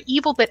 every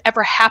evil that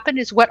ever happened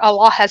is what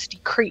Allah has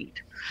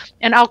decreed.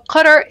 And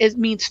al-qadr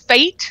means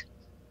fate.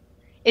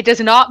 It does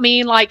not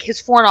mean like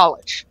his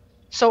foreknowledge.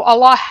 So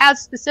Allah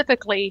has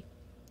specifically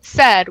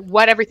said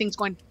what everything's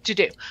going to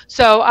do.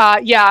 So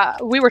yeah,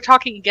 we were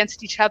talking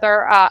against each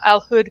other.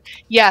 Al-Hud,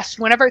 yes,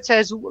 whenever it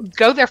says,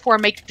 go therefore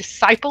make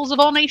disciples of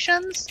all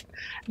nations,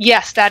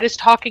 yes, that is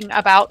talking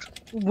about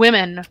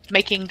women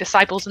making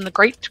disciples, and the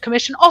Great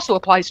Commission also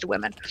applies to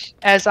women.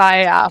 As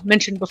I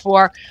mentioned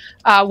before,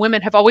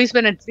 women have always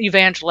been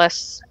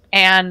evangelists,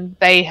 and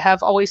they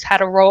have always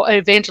had an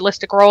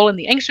evangelistic role in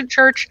the ancient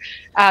church.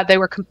 They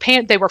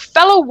were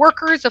fellow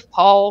workers of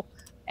Paul,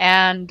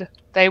 and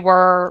they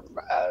were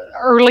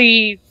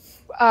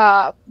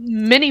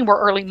many were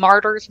early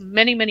martyrs,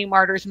 many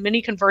martyrs,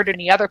 many converted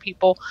many other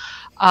people.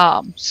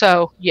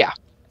 So yeah.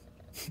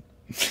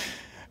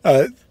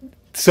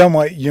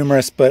 Somewhat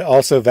humorous, but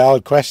also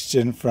valid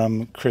question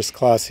from Chris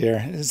Kloss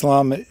here.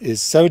 Islam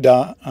is so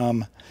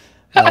dumb.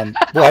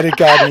 Why did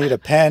God need a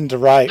pen to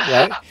write?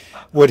 Right?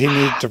 Would he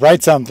need to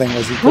write something?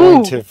 Was he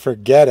going to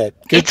forget it?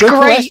 Good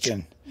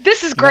question.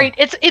 This is great.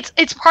 Yeah.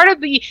 It's part of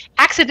the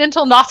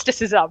accidental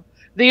Gnosticism,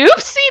 the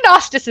oopsie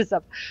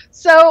Gnosticism.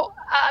 So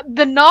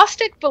the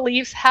Gnostic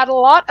beliefs had a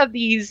lot of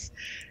these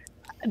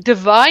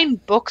divine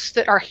books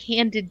that are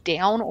handed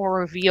down or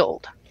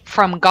revealed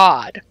from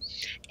God.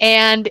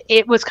 And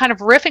it was kind of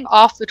riffing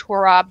off the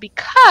Torah,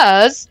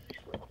 because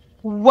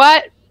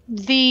what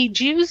the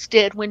Jews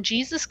did when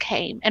Jesus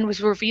came and was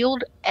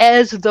revealed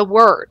as the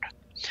Word,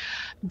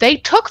 they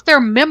took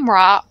their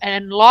Memra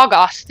and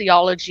Logos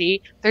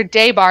theology, their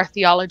Debar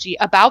theology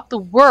about the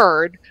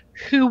Word,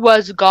 who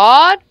was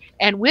God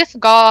and with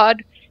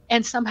God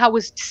and somehow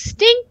was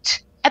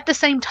distinct at the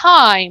same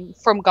time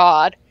from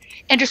God,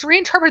 and just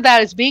reinterpreted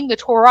that as being the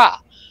Torah.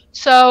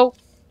 So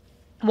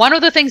one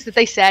of the things that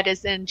they said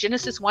is in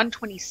Genesis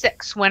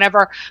 1:26,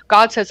 whenever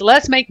God says,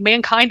 let's make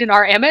mankind in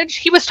our image,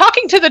 he was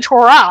talking to the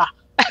Torah,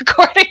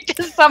 according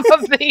to some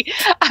of the,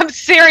 I'm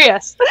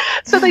serious.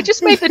 So they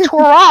just made the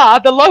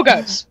Torah the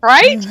logos,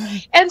 right?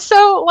 And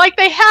so like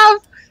they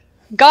have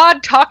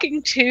God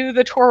talking to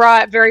the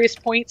Torah at various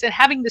points and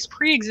having this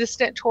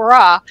pre-existent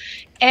Torah.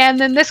 And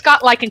then this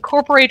got like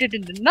incorporated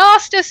into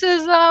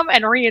Gnosticism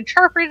and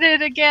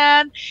reinterpreted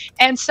again.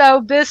 And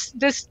so this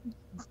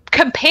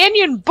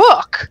companion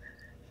book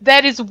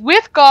that is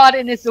with God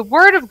and is the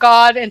Word of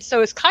God, and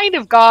so is kind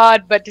of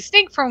God, but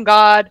distinct from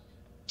God,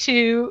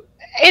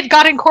 it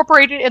got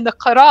incorporated in the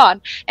Quran.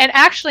 And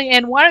actually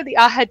in one of the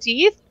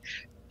ahadith,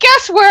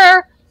 guess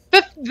where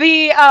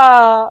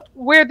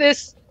where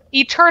this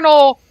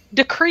eternal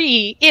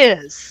decree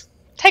is?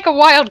 Take a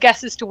wild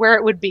guess as to where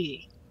it would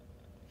be.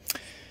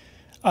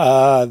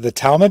 The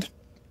Talmud?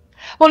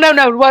 Well,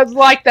 no,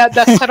 like the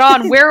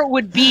Quran, where it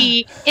would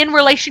be in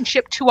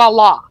relationship to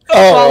Allah.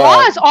 Oh, so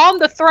Allah is on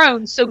the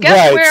throne. So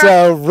guess where?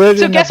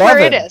 So guess where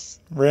it is?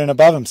 Written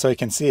above him, so he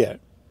can see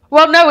it.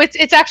 Well, no,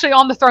 it's actually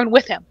on the throne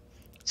with him.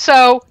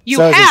 So is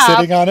he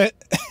sitting on it?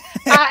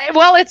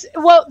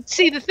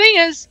 See, the thing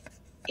is,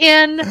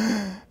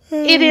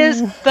 it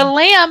is the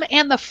Lamb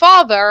and the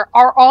Father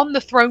are on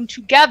the throne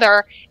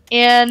together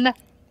in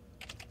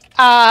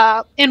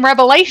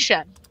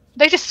Revelation.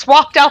 They just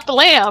swapped out the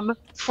Lamb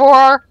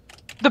for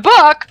the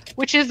book,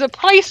 which is the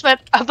placement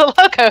of the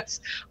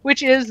logos,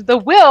 which is the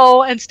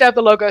will instead of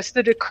the logos,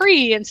 the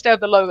decree instead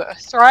of the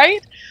logos,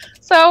 right?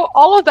 So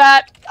all of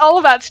that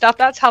stuff,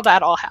 that's how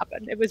that all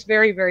happened. It was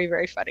very, very,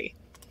 very funny.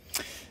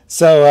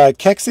 So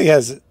Keksi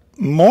has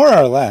more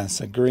or less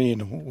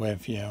agreed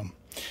with you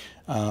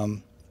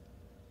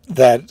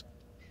that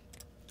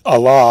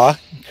Allah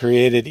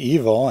created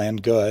evil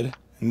and good,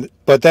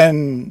 but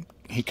then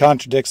he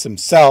contradicts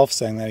himself,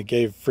 saying that he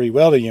gave free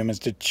will to humans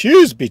to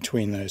choose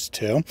between those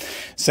two,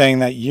 saying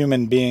that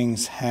human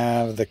beings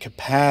have the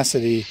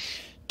capacity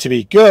to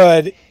be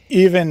good,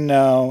 even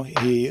though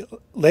he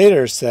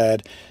later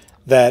said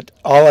that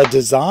Allah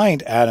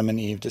designed Adam and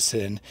Eve to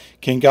sin.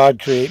 God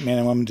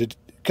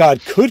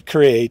could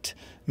create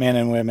men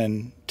and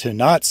women to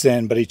not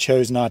sin, but he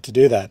chose not to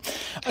do that.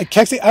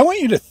 Keksi, I want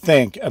you to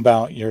think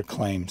about your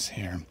claims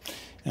here.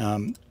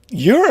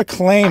 You're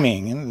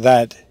claiming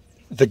that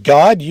the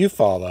God you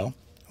follow,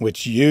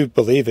 which you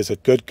believe is a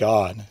good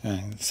God,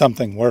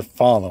 something worth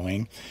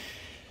following,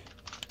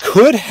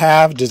 could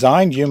have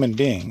designed human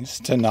beings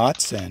to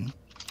not sin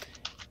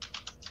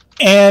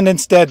and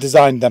instead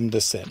designed them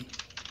to sin.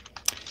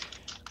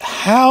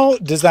 How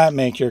does that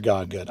make your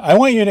God good? I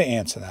want you to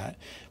answer that.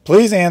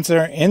 Please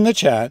answer in the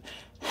chat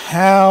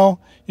how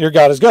your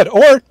God is good,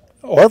 or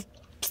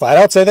flat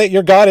out say that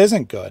your God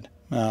isn't good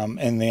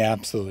in the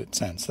absolute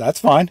sense. That's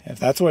fine. If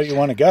that's where you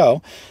want to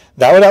go,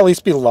 that would at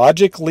least be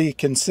logically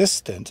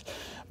consistent.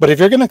 But if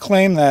you're going to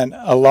claim that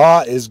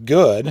Allah is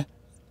good,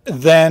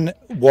 then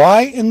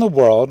why in the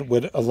world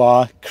would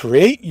Allah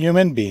create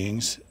human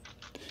beings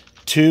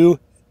to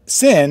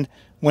sin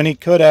when he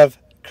could have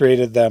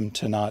created them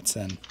to not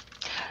sin?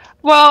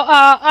 Well,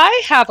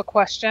 I have a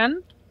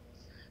question.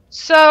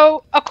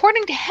 So,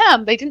 according to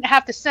him, they didn't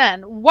have to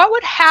sin. What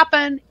would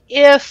happen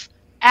if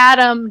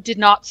Adam did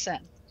not sin?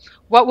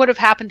 What would have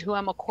happened to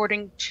him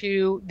according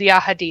to the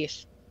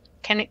Ahadith?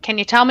 Can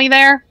you tell me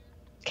there,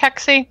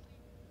 Keksi?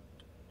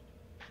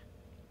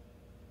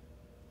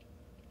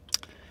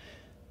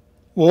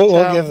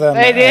 We'll give them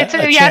a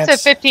chance.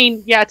 It's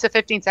a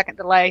 15-second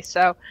delay,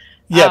 so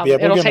we'll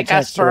it'll give take them a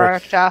us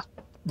for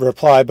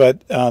reply,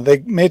 but they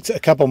made a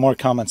couple more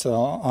comments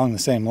along the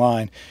same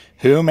line.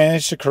 Who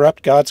managed to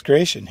corrupt God's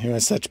creation? Who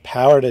has such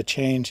power to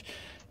change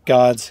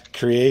God's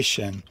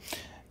creation?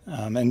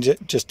 And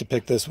just to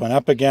pick this one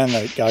up again,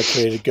 that God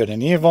created good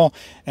and evil,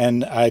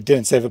 and I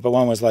didn't save it, but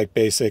one was like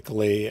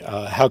basically,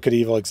 how could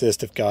evil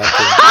exist if God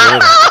didn't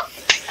create it?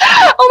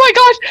 Oh my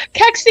gosh,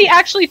 Keksi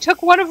actually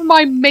took one of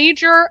my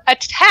major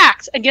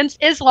attacks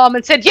against Islam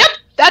and said, yep,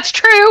 that's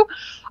true.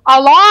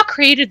 Allah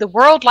created the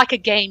world like a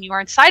game. You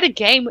are inside a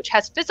game which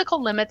has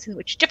physical limits in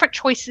which different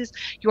choices.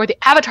 You are the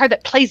avatar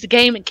that plays the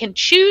game and can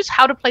choose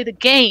how to play the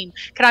game,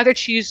 can either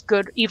choose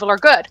good, evil, or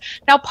good.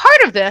 Now,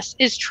 part of this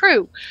is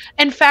true.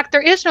 In fact,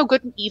 there is no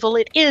good and evil.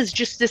 It is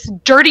just this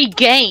dirty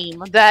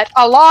game that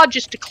Allah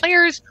just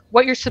declares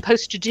what you're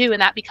supposed to do,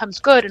 and that becomes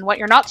good, and what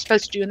you're not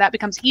supposed to do, and that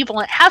becomes evil,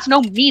 and it has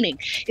no meaning.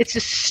 It's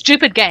a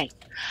stupid game.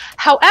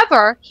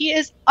 However, he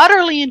is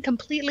utterly and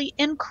completely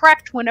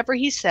incorrect whenever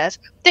he says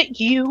that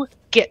you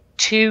get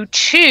to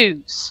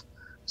choose.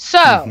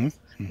 So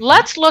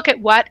let's look at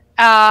what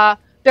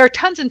there are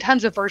tons and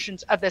tons of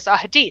versions of this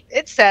hadith.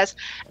 It says,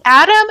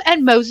 Adam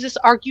and Moses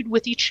argued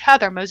with each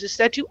other. Moses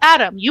said to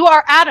Adam, you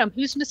are Adam,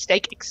 whose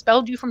mistake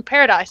expelled you from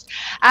paradise.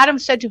 Adam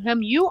said to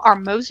him, you are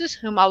Moses,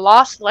 whom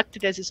Allah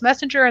selected as his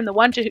messenger and the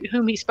one to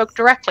whom he spoke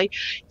directly.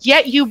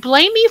 Yet you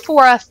blame me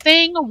for a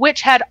thing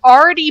which had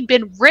already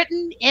been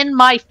written in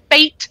my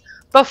fate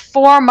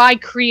before my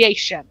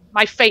creation.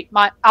 My fate,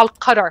 my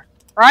al-qadr,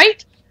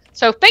 right?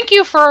 So thank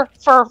you for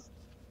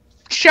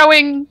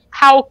showing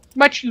how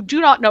much you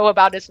do not know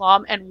about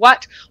Islam and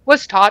what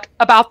was taught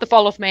about the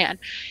fall of man.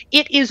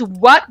 It is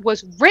what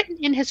was written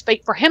in his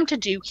fate for him to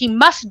do. He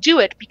must do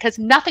it because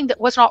nothing that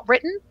was not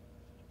written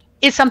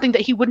is something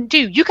that he wouldn't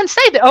do. You can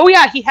say that, oh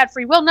yeah, he had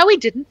free will. No, he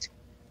didn't.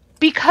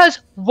 Because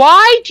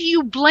why do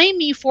you blame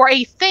me for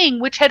a thing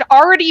which had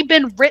already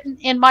been written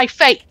in my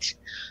fate?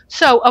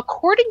 So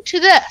according to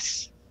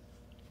this,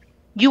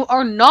 you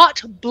are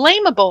not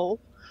blameworthy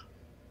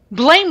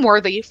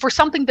for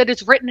something that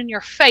is written in your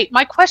fate.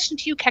 My question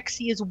to you,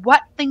 Keksi, is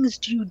what things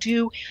do you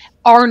do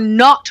are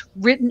not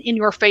written in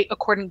your fate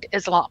according to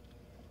Islam?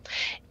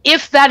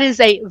 If that is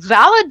a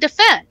valid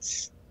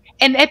defense,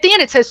 and at the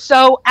end it says,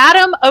 so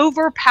Adam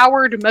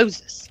overpowered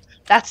Moses.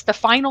 That's the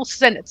final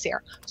sentence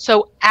here.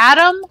 So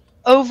Adam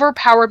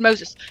overpowered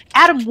Moses.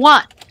 Adam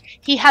won.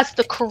 He has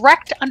the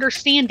correct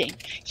understanding.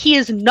 He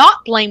is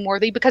not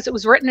blameworthy because it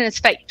was written in his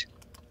fate.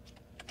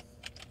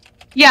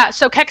 Yeah,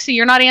 so Keksi,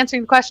 you're not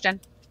answering the question.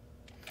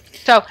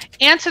 So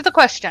answer the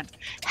question.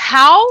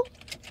 How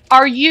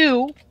are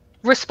you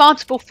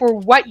responsible for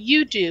what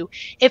you do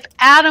if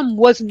Adam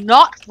was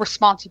not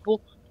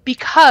responsible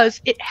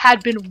because it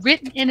had been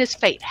written in his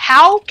fate?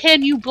 How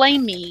can you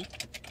blame me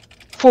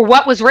for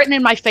what was written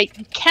in my fate?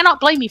 You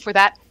cannot blame me for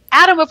that.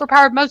 Adam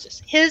overpowered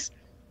Moses. His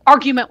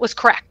argument was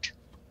correct.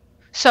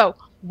 So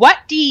what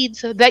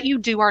deeds that you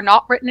do are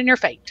not written in your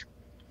fate,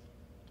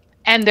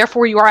 and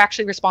therefore you are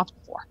actually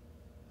responsible for?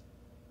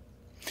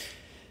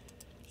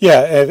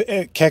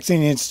 Yeah, Keksi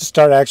needs to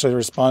start actually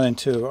responding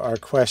to our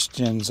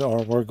questions,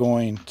 or we're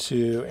going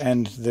to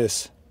end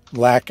this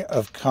lack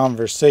of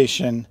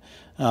conversation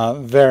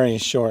very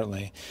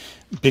shortly,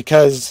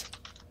 because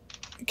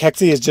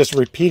Keksi is just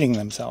repeating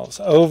themselves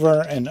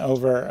over and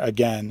over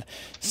again,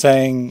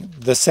 saying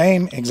the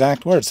same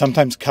exact words,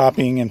 sometimes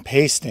copying and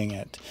pasting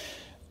it.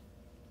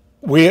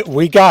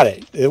 We got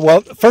it.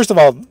 Well, first of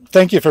all,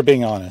 thank you for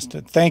being honest.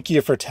 Thank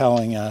you for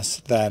telling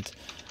us that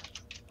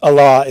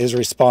Allah is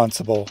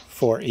responsible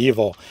for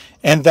evil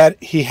and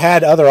that he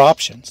had other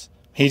options.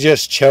 He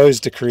just chose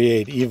to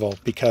create evil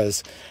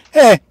because,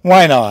 hey,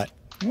 why not?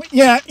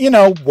 Yeah,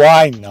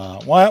 why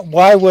not?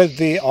 Why would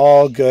the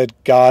all-good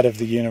God of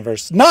the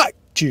universe not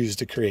choose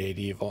to create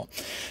evil.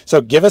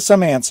 So give us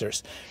some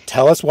answers.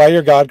 Tell us why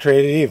your God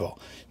created evil.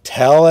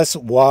 Tell us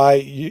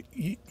why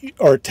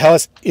or tell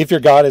us if your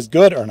God is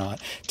good or not.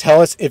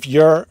 Tell us if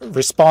you're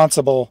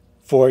responsible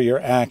for your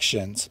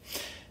actions.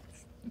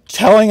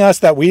 Telling us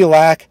that we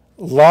lack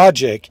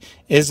logic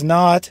is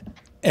not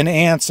an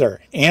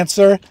answer.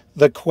 Answer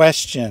the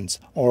questions,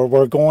 or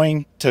we're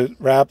going to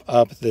wrap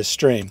up this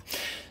stream.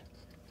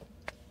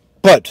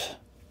 But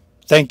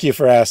thank you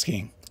for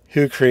asking,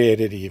 who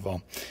created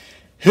evil?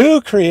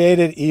 Who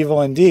created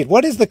evil indeed?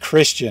 What is the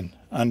Christian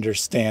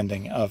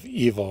understanding of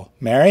evil,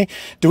 Mary?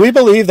 Do we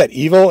believe that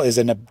evil is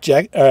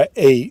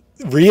a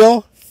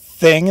real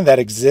thing that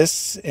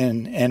exists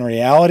in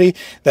reality,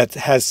 that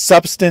has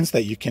substance,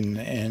 that you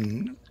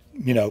can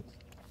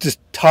just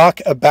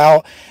talk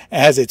about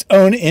as its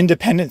own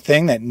independent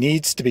thing that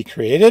needs to be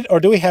created?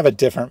 Or do we have a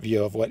different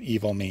view of what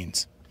evil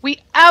means? We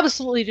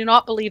absolutely do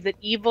not believe that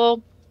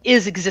evil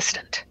is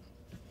existent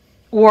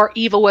or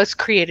evil was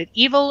created.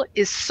 Evil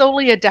is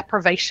solely a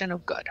deprivation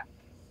of good.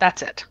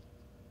 That's it.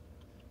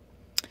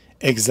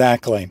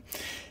 Exactly.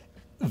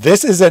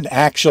 This is an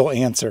actual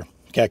answer,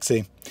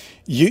 Keksi.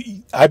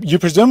 You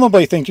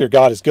presumably think your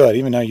God is good,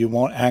 even though you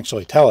won't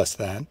actually tell us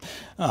that.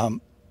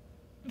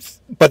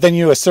 But then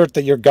you assert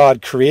that your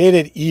God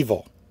created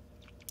evil.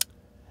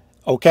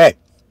 Okay.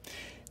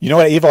 You know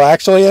what evil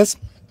actually is?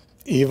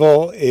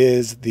 Evil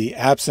is the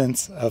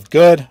absence of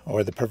good,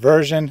 or the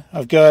perversion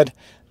of good.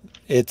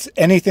 It's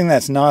anything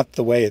that's not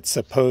the way it's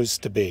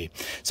supposed to be.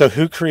 So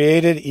who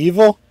created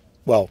evil?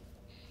 Well,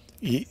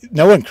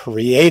 no one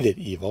created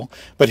evil,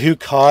 but who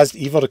caused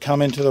evil to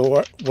come into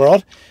the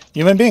world?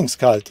 Human beings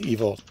caused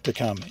evil to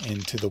come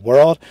into the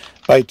world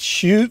by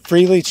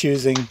freely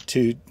choosing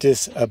to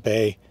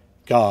disobey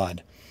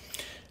God.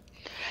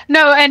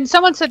 No, and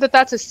someone said that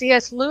that's a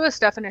C.S. Lewis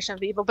definition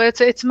of evil,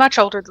 but it's much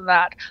older than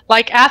that.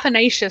 Like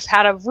Athanasius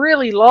had a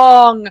really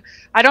long,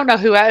 I don't know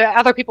who,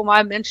 other people might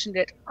have mentioned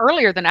it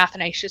earlier than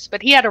Athanasius,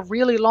 but he had a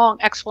really long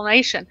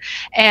explanation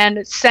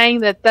and saying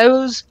that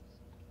those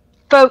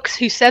folks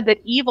who said that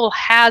evil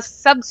has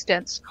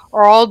substance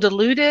are all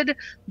deluded.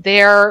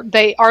 They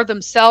are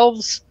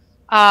themselves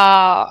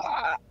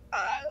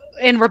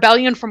in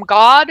rebellion from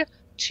God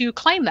to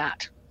claim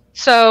that.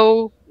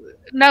 So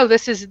no,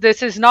 this is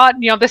not,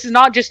 this is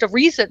not just a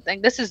recent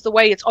thing. This is the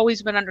way it's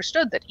always been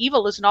understood, that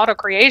evil is not a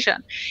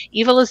creation.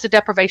 Evil is the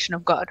deprivation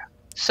of good.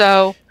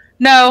 So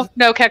no,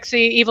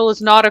 Keksi, evil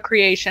is not a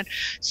creation.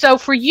 So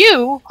for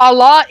you,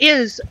 Allah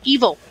is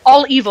evil.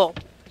 All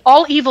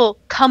evil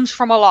comes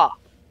from Allah.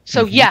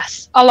 So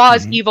yes, Allah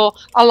is evil.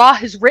 Allah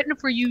has written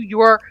for you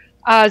your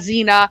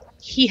zina.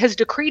 He has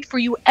decreed for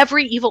you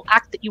every evil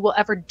act that you will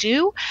ever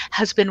do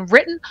has been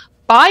written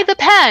by the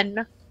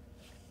pen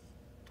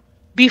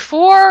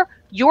before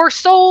your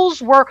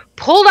souls were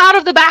pulled out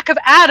of the back of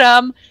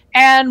Adam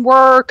and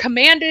were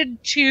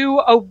commanded to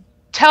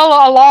tell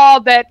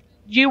Allah that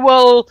you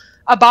will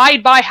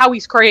abide by how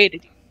he's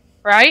created you,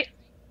 right?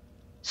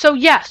 So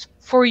yes,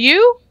 for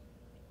you,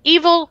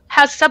 evil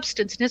has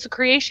substance and is a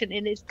creation,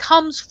 and it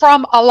comes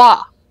from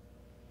Allah.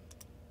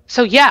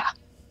 So yeah,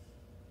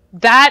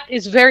 that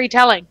is very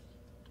telling.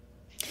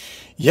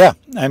 Yeah,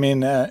 I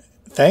mean,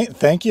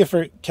 thank you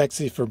for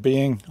Keksi for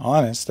being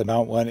honest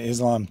about what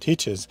Islam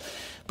teaches.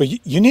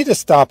 But you need to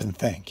stop and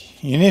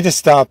think. You need to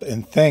stop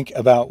and think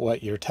about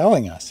what you're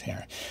telling us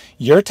here.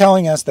 You're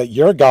telling us that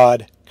your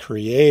God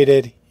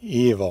created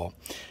evil.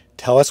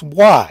 Tell us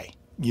why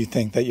you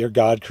think that your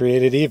God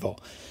created evil.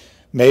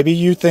 Maybe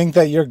you think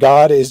that your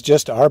God is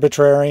just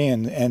arbitrary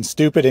and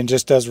stupid and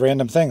just does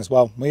random things.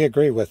 Well, we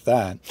agree with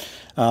that.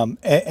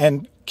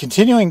 And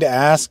continuing to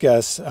ask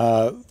us,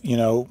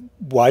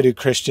 why do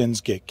Christians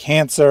get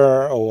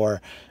cancer,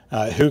 or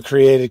who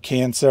created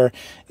cancer,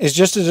 is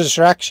just a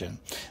distraction.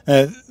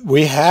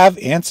 We have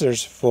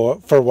answers for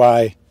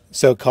why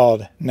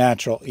so-called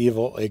natural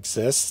evil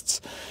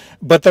exists,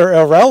 but they're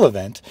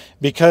irrelevant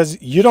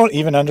because you don't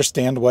even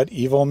understand what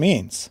evil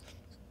means.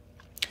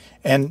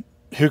 And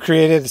who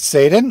created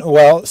Satan?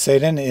 Well,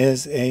 Satan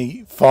is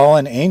a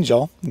fallen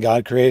angel.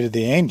 God created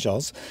the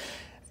angels.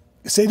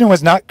 Satan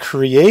was not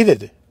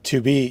created to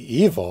be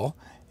evil.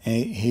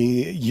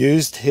 He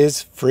used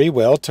his free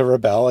will to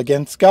rebel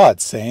against God,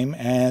 same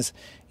as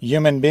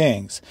human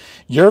beings.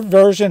 Your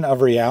version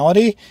of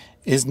reality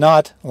is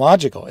not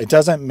logical. It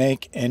doesn't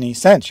make any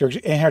sense. You're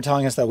in here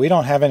telling us that we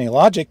don't have any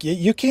logic.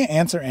 You can't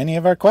answer any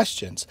of our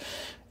questions.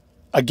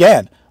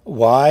 Again,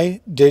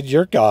 why did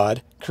your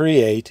God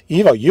create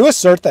evil? You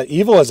assert that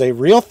evil is a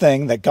real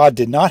thing that God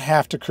did not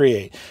have to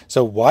create.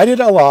 So why did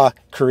Allah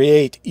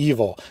create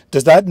evil?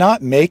 Does that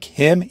not make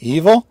him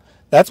evil?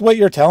 That's what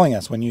you're telling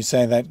us when you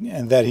say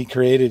that he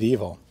created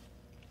evil.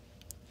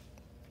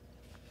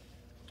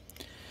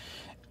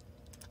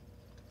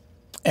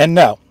 And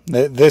no,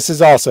 this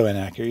is also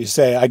inaccurate. You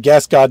say, I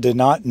guess God did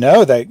not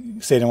know that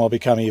Satan will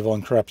become evil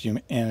and corrupt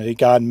humanity.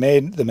 God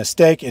made the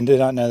mistake and did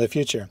not know the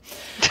future.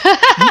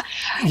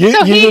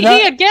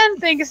 He again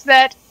thinks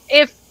that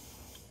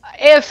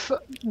if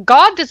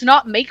God does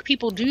not make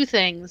people do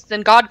things,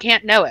 then God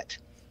can't know it.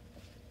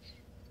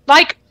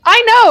 Like, I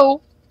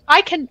know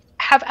I can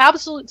have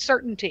absolute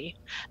certainty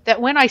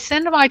that when I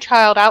send my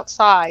child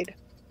outside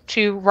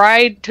to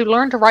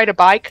learn to ride a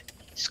bike,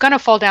 he's going to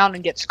fall down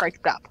and get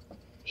scraped up.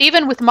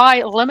 Even with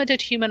my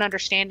limited human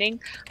understanding,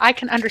 I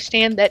can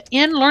understand that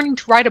in learning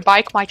to ride a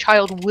bike, my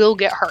child will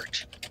get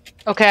hurt.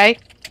 Okay?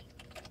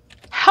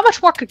 How much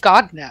more could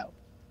God know?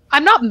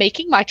 I'm not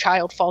making my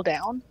child fall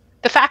down.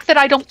 The fact that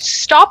I don't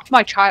stop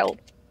my child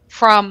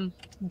from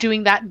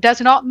doing that does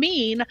not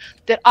mean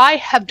that I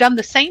have done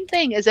the same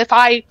thing as if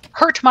I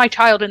hurt my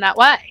child in that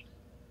way.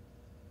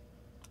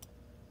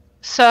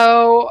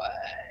 So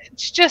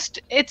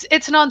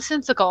it's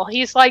nonsensical.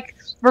 He's like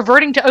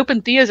reverting to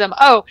open theism.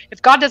 Oh,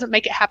 if God doesn't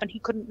make it happen, he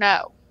couldn't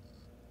know.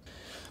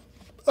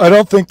 I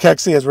don't think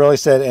Keksi has really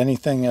said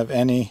anything of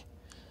any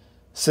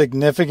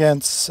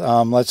significance.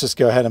 Let's just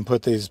go ahead and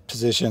put these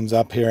positions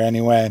up here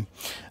anyway.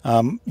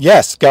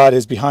 Yes, God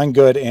is behind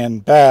good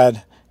and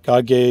bad.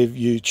 God gave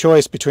you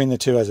choice between the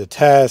two as a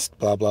test,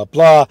 blah, blah,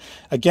 blah.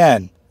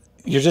 Again,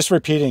 you're just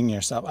repeating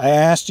yourself. I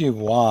asked you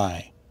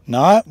why,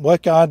 not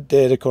what God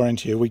did according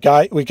to you. We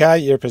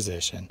got your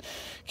position.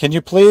 Can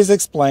you please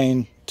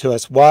explain to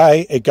us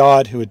why a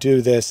God who would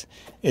do this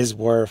is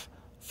worth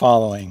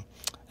following?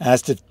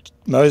 As to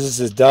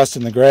Moses' dust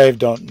in the grave,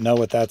 don't know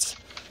what that's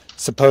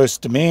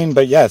supposed to mean,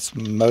 but yes,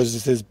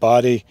 Moses'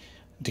 body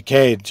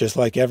decayed just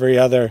like every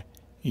other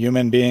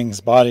human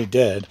being's body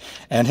did,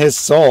 and his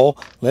soul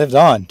lived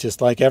on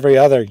just like every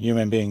other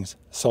human being's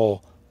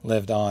soul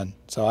lived on.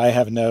 So I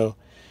have no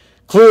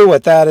clue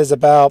what that is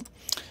about.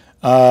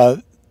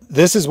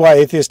 This is why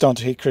atheists don't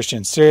take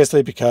Christians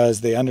seriously,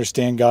 because they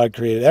understand God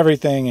created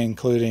everything,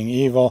 including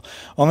evil.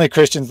 Only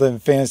Christians live in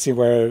fantasy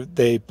where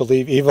they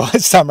believe evil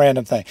is some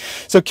random thing.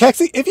 So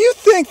Keksi, if you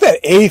think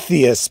that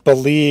atheists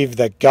believe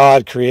that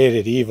God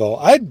created evil,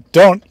 I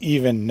don't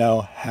even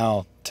know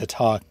how to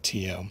talk to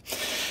you,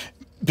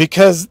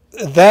 because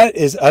that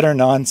is utter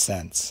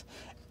nonsense.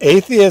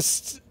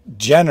 Atheists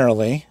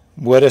generally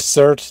would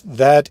assert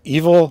that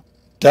evil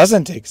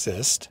doesn't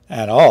exist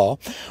at all,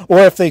 or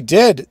if they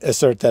did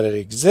assert that it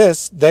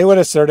exists, they would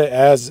assert it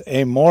as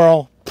a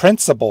moral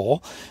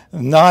principle,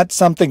 not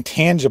something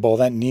tangible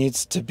that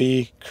needs to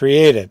be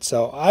created.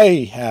 So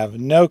I have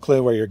no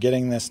clue where you're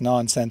getting this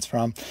nonsense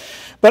from,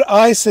 but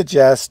I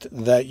suggest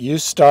that you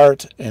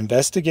start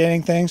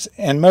investigating things,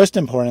 and most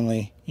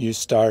importantly, you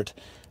start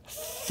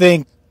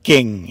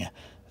thinking.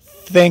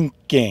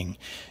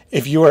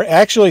 If you are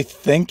actually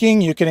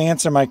thinking, you can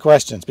answer my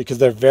questions, because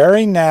they're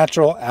very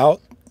natural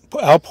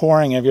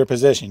outpouring of your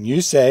position.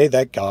 You say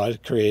that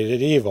God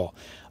created evil.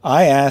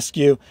 I ask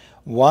you,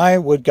 why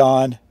would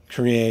God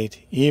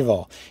create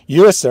evil?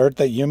 You assert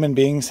that human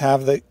beings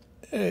have that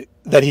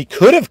he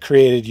could have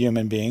created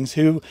human beings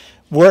who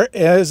it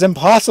was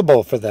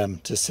impossible for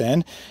them to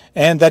sin,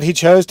 and that he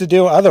chose to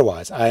do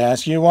otherwise. I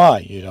ask you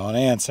why. You don't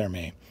answer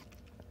me.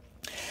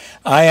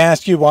 I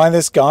ask you why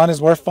this God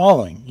is worth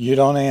following. You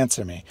don't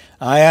answer me.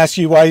 I ask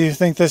you why you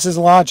think this is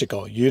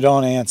logical. You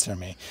don't answer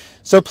me.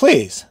 So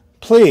please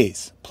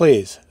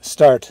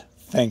start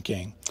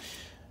thinking.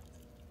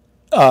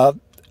 I'll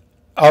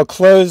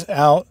close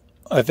out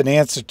with an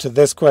answer to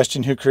this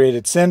question, who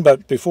created sin?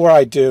 But before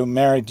I do,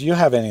 Mary, do you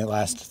have any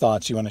last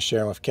thoughts you want to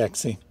share with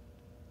Keksi?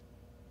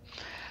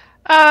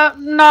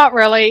 Not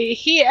really.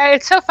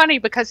 It's so funny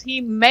because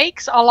he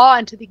makes Allah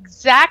into the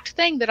exact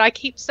thing that I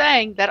keep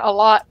saying that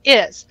Allah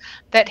is.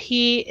 That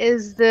he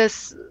is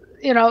this,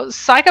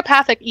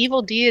 psychopathic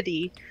evil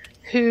deity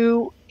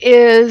who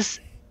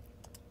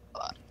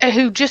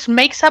just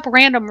makes up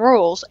random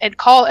rules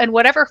and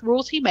whatever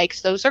rules he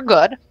makes, those are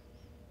good.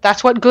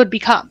 That's what good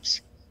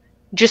becomes.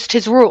 Just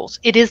his rules.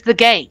 It is the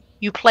game.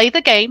 You play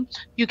the game,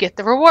 you get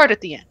the reward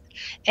at the end.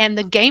 And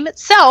the game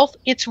itself,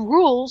 its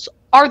rules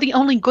are the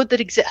only good that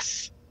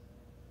exists.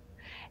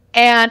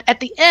 And at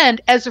the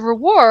end, as a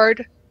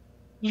reward,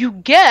 you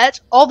get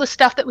all the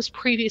stuff that was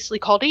previously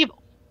called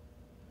evil.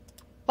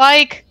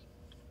 Like,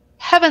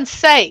 heaven's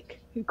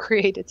sake, who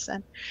created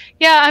sin?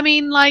 Yeah, I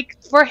mean, like,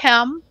 for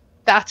him,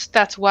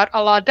 that's what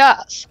Allah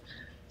does.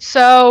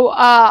 So,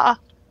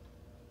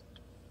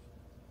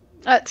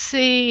 let's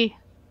see.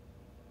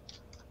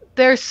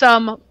 There's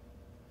some.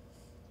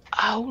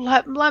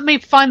 Oh, let me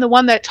find the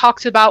one that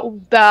talks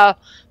about the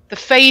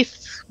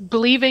faith,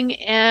 believing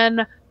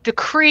in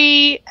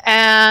decree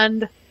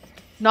and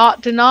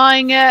not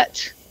denying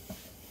it,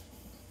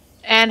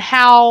 and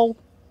how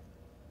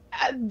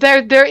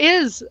there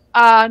is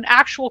an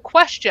actual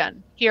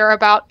question here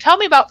about. Tell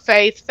me about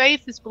faith.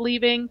 Faith is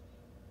believing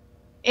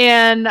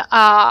in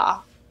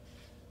Allah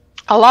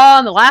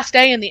and the last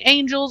day and the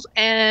angels,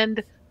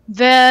 and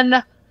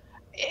then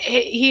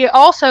he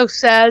also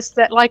says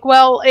that, like,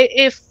 well,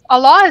 if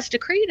Allah has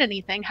decreed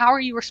anything, how are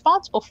you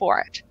responsible for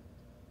it?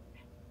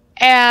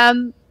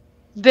 And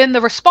then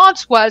the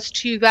response was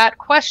to that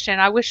question.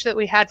 I wish that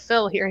we had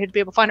Phil here; he'd be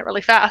able to find it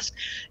really fast.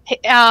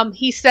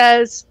 He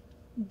says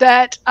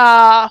that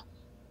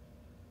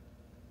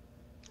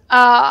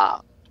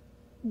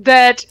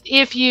that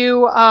if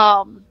you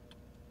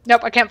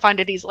nope, I can't find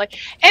it easily.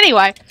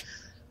 Anyway,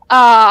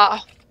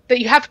 that that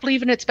you have to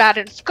believe in it's bad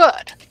and it's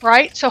good,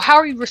 right? So how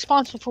are you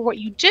responsible for what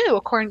you do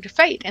according to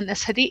fate in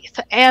this hadith?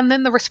 And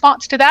then the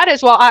response to that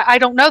is, well, I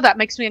don't know, that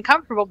makes me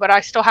uncomfortable, but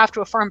I still have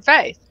to affirm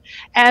faith.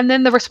 And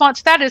then the response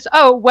to that is,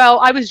 oh, well,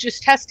 I was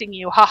just testing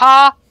you,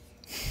 haha.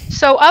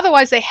 So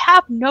otherwise, they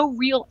have no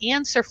real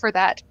answer for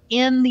that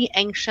in the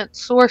ancient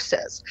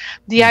sources.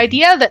 The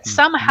idea that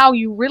somehow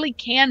you really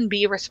can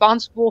be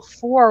responsible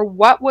for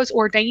what was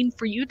ordained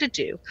for you to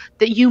do,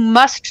 that you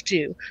must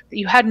do, that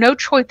you had no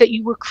choice, that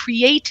you were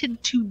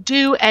created to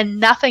do and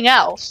nothing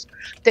else,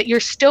 that you're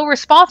still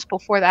responsible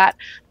for that,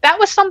 that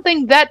was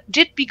something that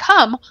did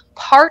become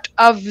part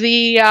of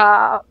the,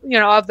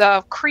 of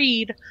the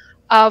creed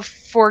of,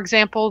 for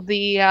example,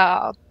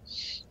 the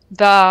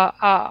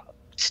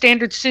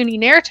standard Sunni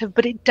narrative,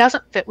 but it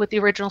doesn't fit with the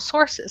original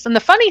sources. And the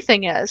funny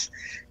thing is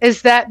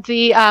that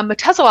the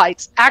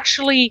Mutazilites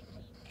actually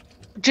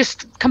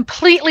just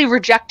completely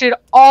rejected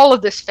all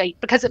of this fate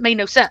because it made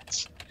no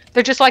sense.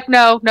 They're just like,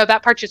 no,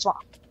 that part's just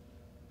wrong.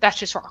 That's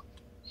just wrong.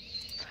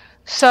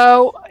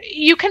 So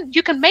you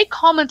can make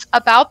comments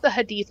about the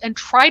hadith and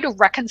try to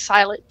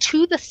reconcile it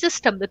to the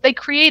system that they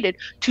created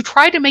to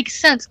try to make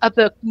sense of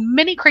the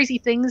many crazy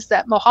things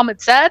that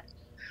Muhammad said.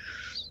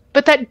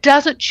 But that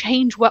doesn't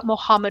change what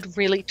Muhammad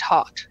really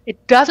taught.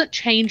 It doesn't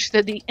change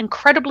the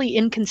incredibly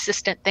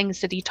inconsistent things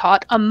that he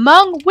taught,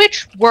 among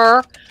which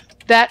were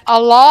that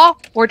Allah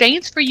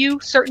ordains for you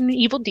certain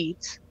evil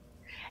deeds,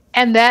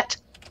 and that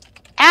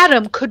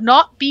Adam could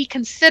not be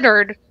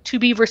considered to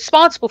be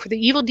responsible for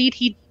the evil deed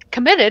he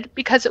committed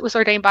because it was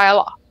ordained by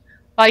Allah.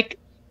 Like,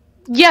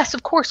 yes,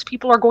 of course,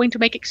 people are going to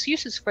make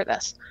excuses for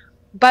this,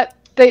 but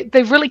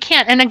they really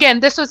can't. And again,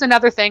 this was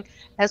another thing,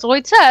 as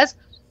Lloyd says,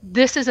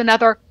 this is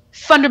another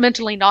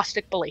fundamentally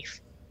Gnostic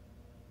belief.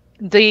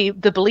 The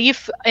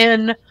belief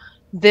in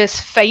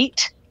this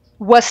fate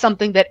was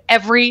something that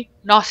every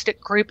Gnostic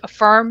group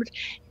affirmed,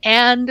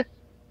 and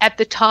at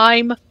the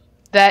time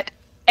that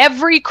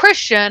every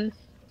Christian,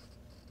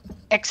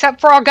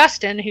 except for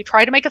Augustine, who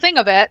tried to make a thing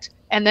of it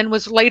and then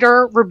was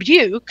later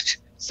rebuked,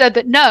 said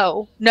that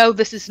no,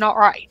 this is not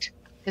right.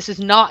 This is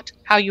not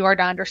how you are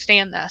to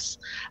understand this.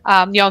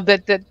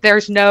 That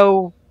there's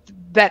no,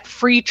 that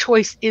free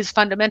choice is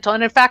fundamental.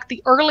 And in fact,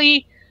 the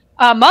early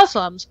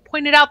Muslims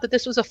pointed out that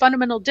this was a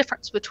fundamental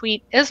difference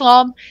between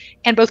Islam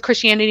and both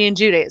Christianity and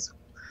Judaism.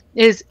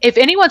 Is if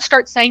anyone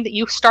starts saying that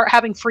you start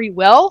having free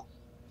will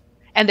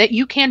and that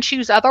you can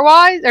choose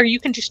otherwise, or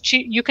you can just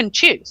choose, you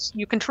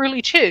can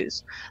truly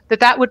choose,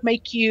 that would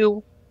make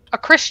you a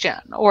Christian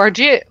or a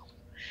Jew.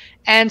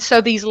 And so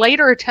these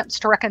later attempts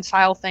to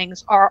reconcile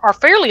things are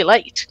fairly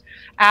late.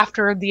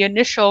 After the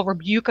initial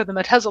rebuke of the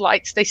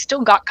Mutazilites, they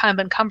still got kind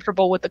of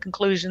uncomfortable with the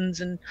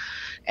conclusions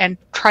and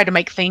try to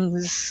make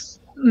things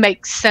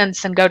make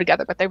sense and go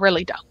together, but they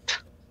really don't.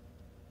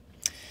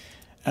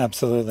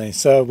 Absolutely.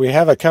 So we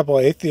have a couple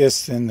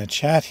atheists in the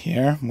chat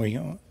here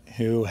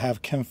who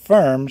have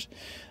confirmed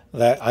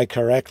that I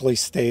correctly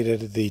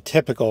stated the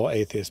typical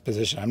atheist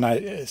position. I'm not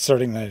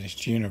asserting that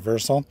it's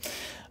universal,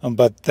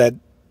 but that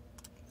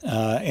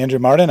Andrew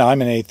Martin,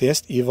 I'm an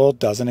atheist. Evil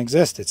doesn't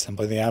exist. It's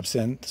simply the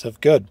absence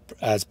of good,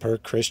 as per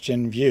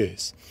Christian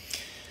views.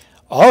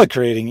 Allah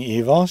creating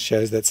evil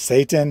shows that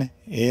Satan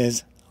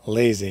is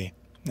lazy.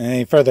 And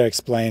he further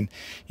explained,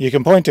 you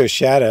can point to a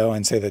shadow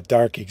and say that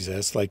dark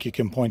exists, like you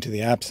can point to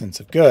the absence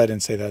of good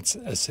and say that's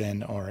a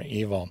sin or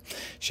evil.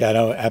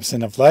 Shadow,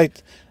 absent of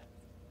light;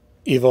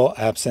 evil,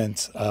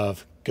 absence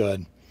of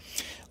good.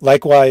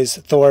 Likewise,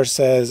 Thor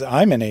says,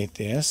 I'm an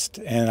atheist,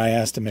 and I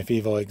asked him if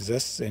evil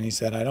exists, and he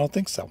said, I don't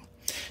think so.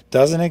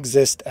 Doesn't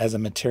exist as a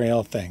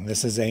material thing.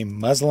 This is a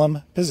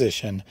Muslim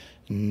position,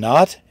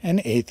 not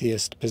an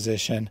atheist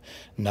position,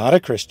 not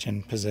a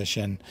Christian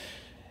position.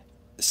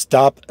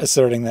 Stop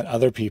asserting that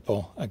other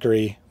people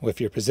agree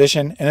with your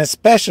position, and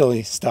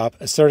especially stop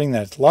asserting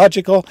that it's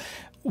logical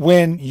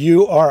when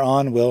you are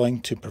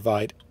unwilling to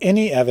provide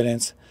any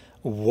evidence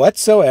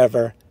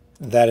whatsoever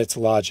that it's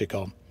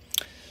logical.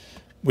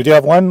 We do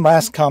have one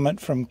last comment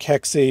from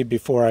Keksi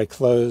before I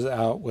close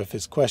out with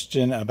his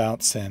question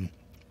about sin.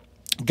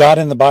 God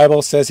in the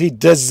Bible says he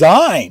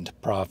designed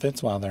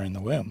prophets while they're in the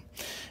womb.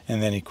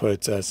 And then he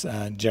quotes us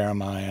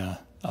Jeremiah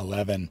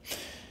 11.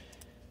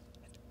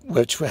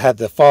 Which had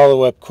the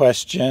follow-up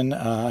question.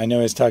 I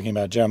know he's talking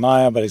about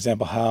Jeremiah, but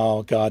example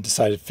how God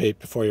decided fate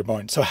before you're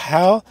born. So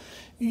how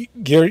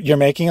you're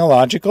making a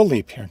logical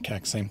leap here,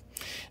 Keksi.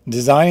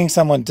 Designing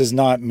someone does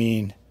not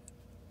mean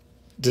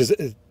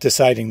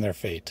deciding their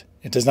fate.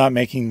 It does not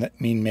mean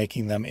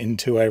making them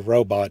into a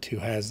robot who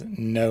has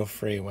no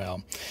free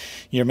will.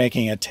 You're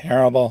making a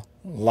terrible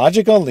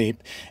logical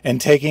leap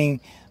and taking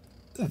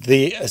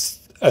the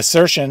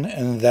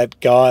assertion that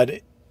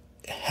God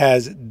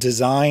has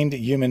designed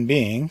human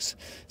beings,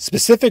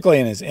 specifically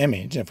in his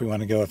image, if we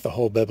want to go with the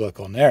whole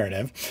biblical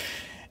narrative,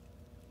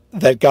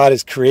 that God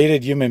has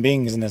created human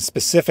beings in a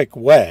specific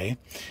way,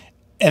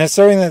 and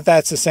asserting that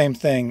that's the same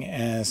thing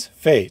as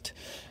fate,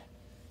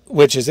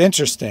 which is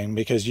interesting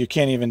because you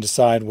can't even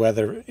decide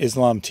whether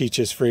Islam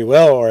teaches free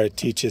will or it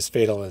teaches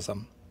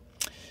fatalism.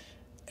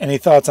 Any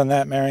thoughts on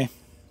that, Mary?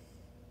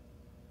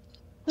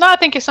 No, I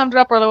think you summed it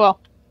up really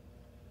well.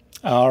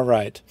 All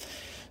right.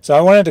 So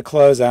I wanted to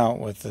close out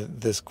with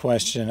this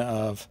question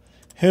of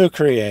who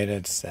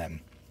created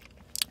sin.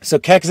 So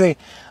Keksi,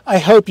 I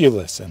hope you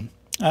listen.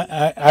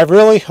 I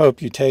really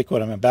hope you take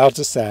what I'm about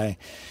to say,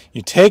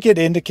 you take it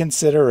into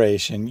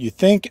consideration, you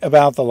think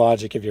about the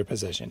logic of your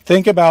position.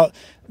 Think about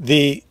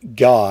the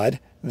God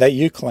that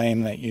you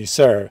claim that you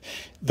serve,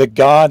 the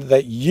God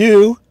that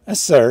you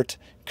assert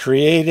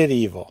created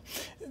evil,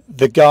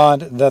 the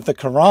God that the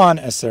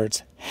Quran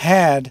asserts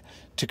had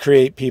to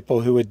create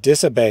people who would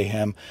disobey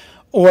him,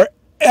 or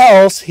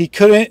else he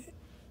couldn't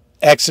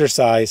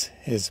exercise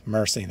his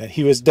mercy, that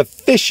he was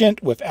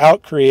deficient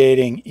without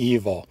creating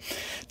evil.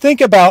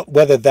 Think about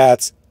whether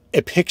that's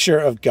a picture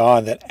of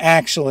God that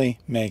actually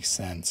makes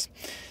sense.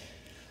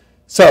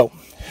 So,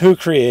 who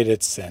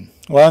created sin?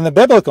 Well, in the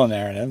biblical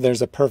narrative,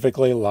 there's a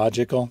perfectly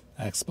logical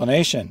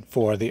explanation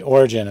for the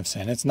origin of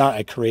sin. It's not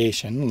a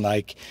creation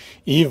like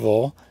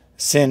evil.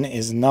 Sin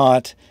is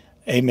not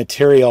a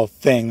material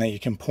thing that you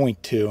can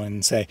point to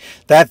and say,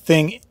 that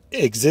thing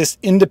exists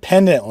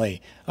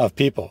independently of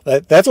people.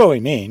 That's what we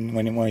mean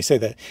when we say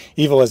that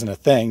evil isn't a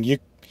thing. You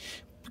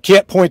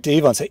can't point to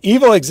evil and say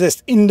evil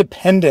exists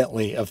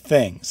independently of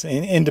things,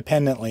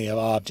 independently of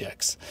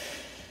objects.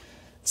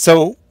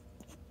 So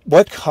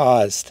what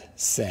caused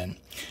sin?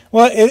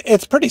 Well,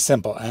 it's pretty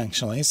simple,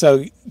 actually.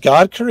 So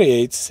God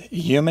creates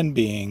human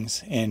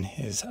beings in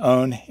his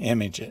own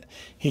image.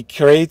 He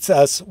creates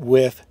us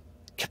with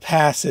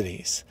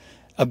capacities,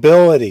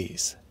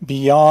 abilities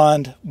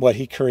beyond what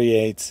he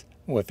creates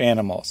with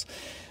animals.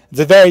 It's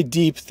a very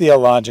deep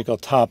theological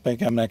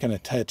topic. I'm not going to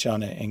touch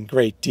on it in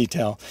great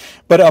detail.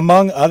 But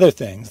among other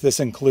things, this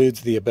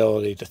includes the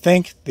ability to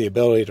think, the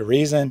ability to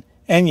reason,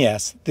 and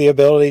yes, the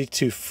ability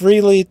to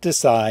freely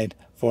decide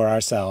for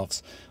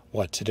ourselves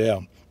what to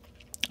do.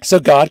 So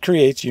God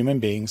creates human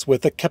beings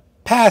with the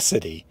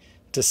capacity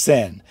to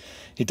sin.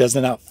 He does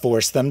not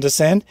force them to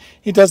sin.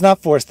 He does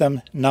not force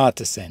them not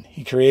to sin.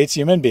 He creates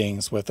human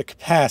beings with the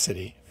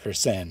capacity for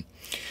sin.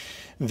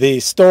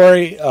 The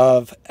story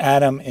of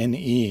Adam and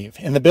Eve.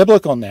 In the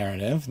biblical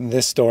narrative,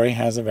 this story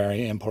has a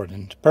very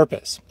important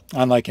purpose,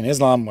 unlike in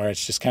Islam where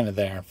it's just kind of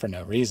there for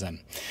no reason.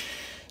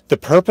 The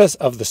purpose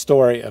of the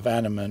story of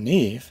Adam and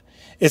Eve,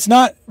 it's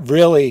not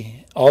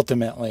really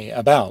ultimately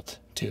about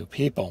two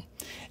people.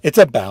 It's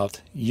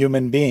about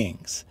human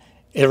beings.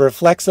 It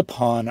reflects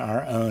upon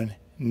our own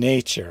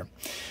nature,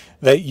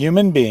 that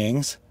human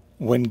beings,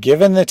 when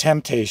given the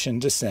temptation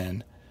to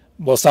sin,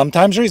 will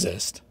sometimes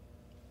resist,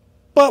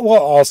 but will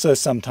also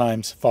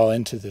sometimes fall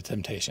into the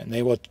temptation.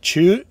 They will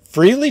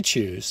freely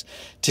choose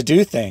to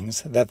do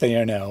things that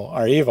they know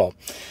are evil.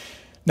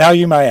 Now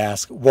you might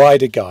ask, why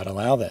did God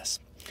allow this?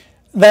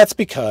 That's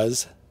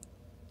because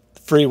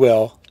free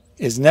will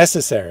is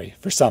necessary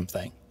for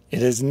something.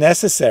 It is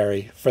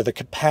necessary for the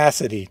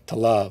capacity to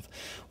love.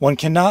 One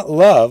cannot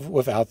love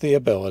without the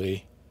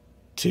ability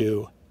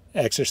to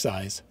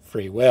exercise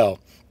free will.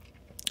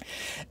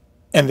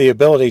 And the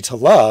ability to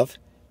love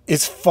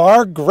is a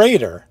far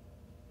greater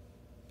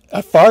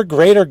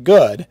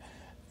good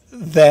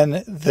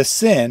than the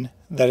sin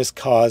that is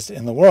caused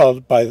in the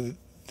world by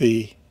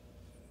the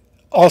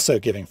also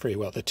giving free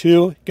will. The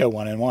two go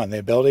one in one. The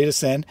ability to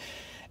sin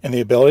and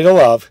the ability to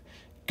love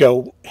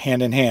go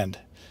hand in hand.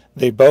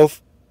 They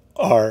both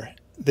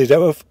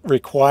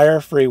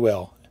require free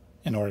will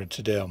in order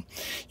to do.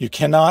 You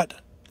cannot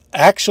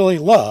actually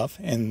love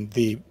in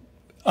the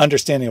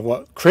understanding of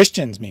what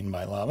Christians mean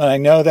by love. And I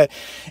know that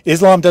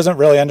Islam doesn't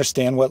really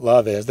understand what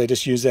love is. They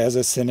just use it as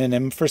a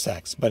synonym for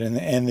sex. But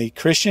in the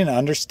Christian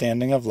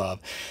understanding of love,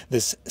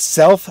 this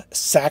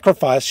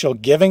self-sacrificial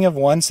giving of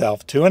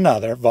oneself to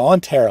another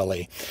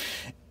voluntarily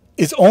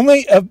is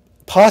only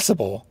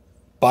possible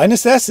by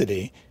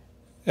necessity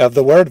of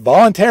the word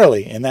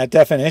voluntarily in that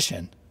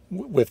definition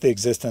with the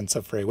existence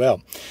of free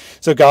will.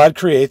 So God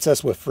creates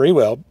us with free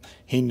will.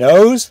 He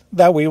knows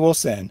that we will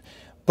sin,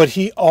 but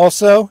he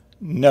also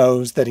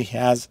knows that he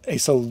has a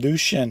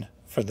solution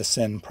for the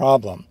sin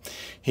problem.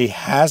 He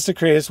has to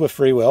create us with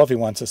free will if he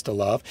wants us to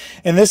love.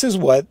 And this is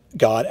what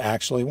God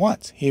actually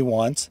wants. He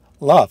wants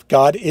love.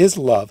 God is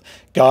love.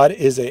 God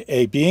is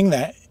a being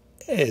that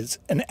is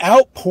an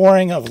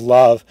outpouring of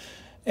love.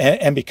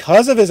 And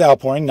because of his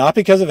outpouring, not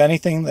because of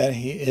anything that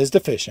he is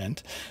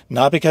deficient,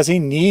 not because he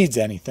needs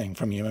anything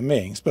from human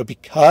beings, but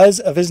because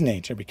of his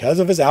nature, because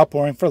of his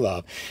outpouring for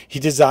love, he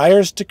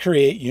desires to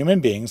create human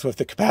beings with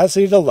the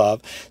capacity to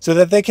love so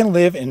that they can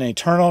live in an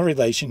eternal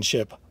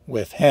relationship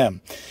with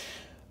him.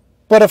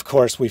 But of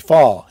course we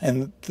fall.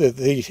 And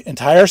the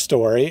entire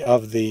story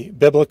of the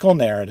biblical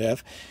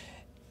narrative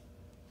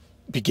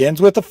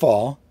begins with the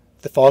fall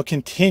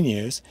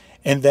continues,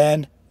 and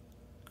then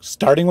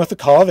starting with the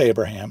call of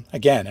Abraham.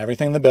 Again,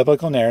 everything in the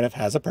biblical narrative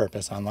has a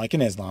purpose, unlike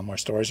in Islam, where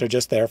stories are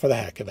just there for the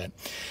heck of it.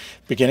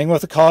 Beginning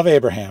with the call of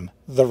Abraham,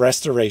 the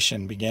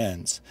restoration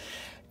begins.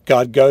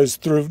 God goes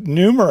through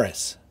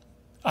numerous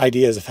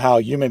ideas of how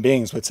human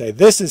beings would say,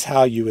 this is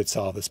how you would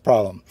solve this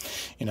problem.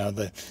 You know,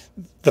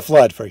 the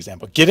flood, for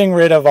example, getting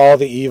rid of all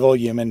the evil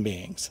human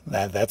beings.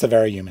 That's a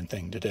very human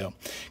thing to do.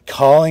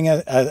 Calling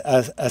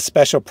a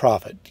special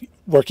prophet,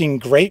 working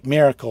great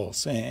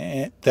miracles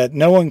that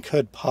no one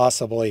could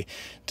possibly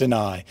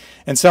deny,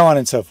 and so on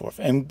and so forth.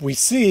 And we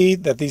see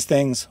that these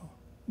things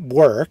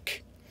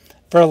work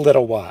for a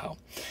little while,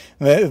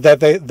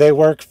 that they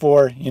work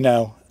for, you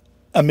know,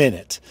 a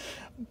minute.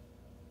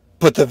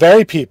 But the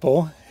very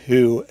people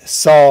who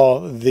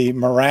saw the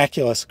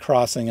miraculous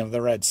crossing of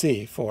the Red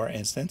Sea, for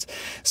instance,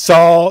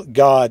 saw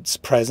God's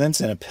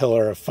presence in a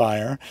pillar of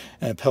fire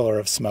and a pillar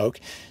of smoke.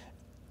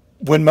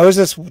 When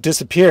Moses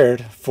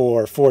disappeared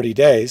for 40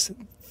 days,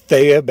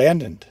 they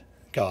abandoned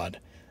God.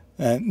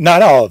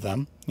 Not all of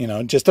them, you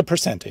know, just a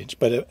percentage,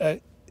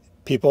 but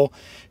people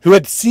who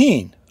had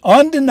seen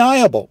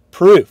undeniable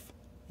proof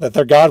that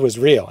their God was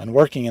real and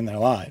working in their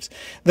lives,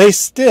 they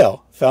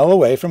still fell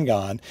away from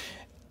God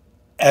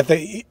at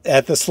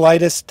the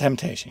slightest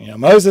temptation. You know,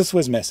 Moses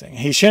was missing.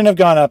 He shouldn't have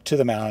gone up to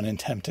the mountain and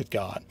tempted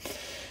God.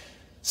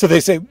 So they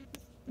say,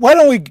 why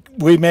don't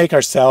we make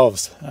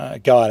ourselves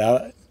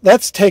God?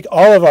 Let's take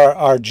all of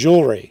our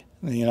jewelry,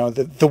 you know,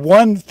 the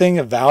one thing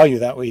of value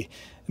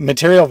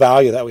material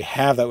value that we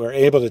have that we're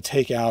able to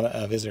take out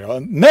of Israel,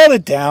 and melt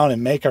it down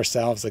and make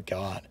ourselves a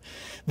God.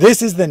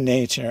 This is the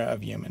nature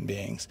of human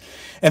beings.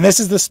 And this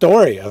is the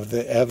story of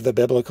the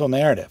biblical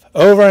narrative.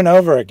 Over and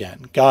over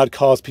again, God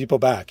calls people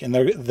back, and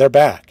they're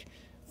back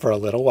for a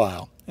little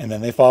while, and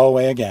then they fall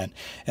away again.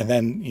 And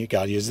then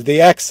God uses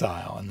the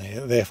exile, and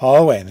they fall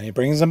away, and then he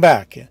brings them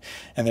back,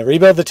 and they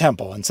rebuild the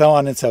temple, and so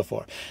on and so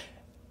forth.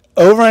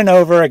 Over and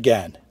over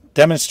again,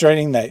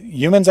 demonstrating that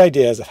humans'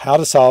 ideas of how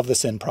to solve the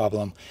sin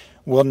problem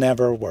will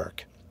never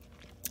work.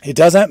 It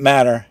doesn't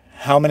matter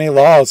how many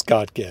laws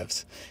God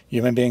gives.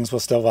 Human beings will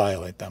still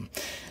violate them.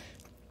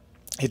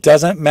 It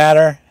doesn't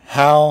matter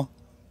how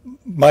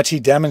much he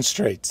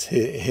demonstrates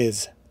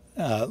his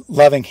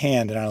loving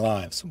hand in our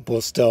lives.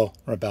 We'll still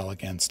rebel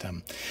against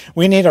him.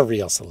 We need a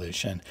real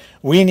solution.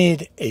 We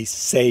need a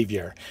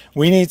savior.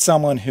 We need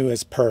someone who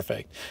is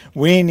perfect.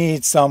 We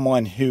need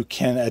someone who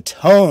can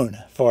atone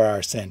for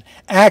our sin,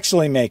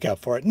 actually make up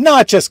for it,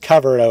 not just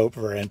cover it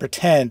over and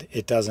pretend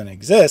it doesn't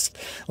exist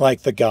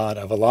like the God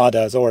of Allah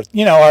does, or,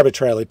 you know,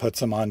 arbitrarily puts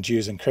them on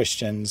Jews and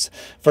Christians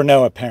for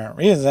no apparent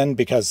reason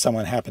because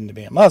someone happened to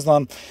be a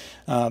Muslim,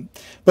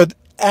 but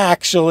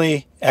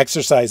actually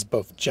exercise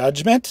both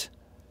judgment,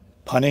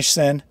 punish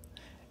sin,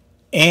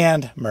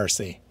 and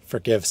mercy,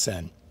 forgive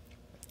sin.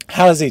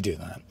 How does he do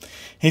that?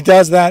 He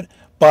does that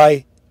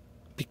by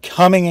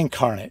becoming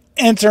incarnate,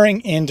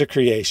 entering into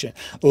creation,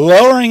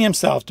 lowering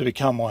himself to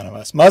become one of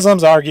us.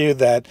 Muslims argue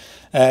that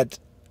that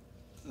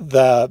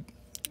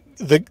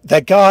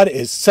God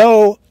is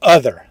so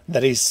other,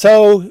 that he's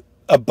so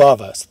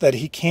above us, that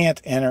he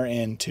can't enter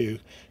into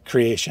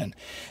creation.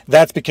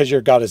 That's because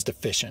your God is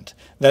deficient.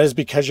 That is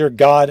because your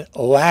God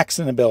lacks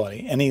an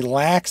ability, and he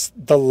lacks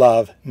the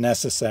love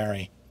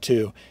necessary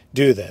to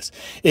do this.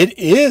 It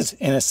is,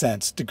 in a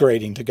sense,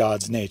 degrading to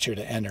God's nature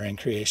to enter in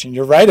creation.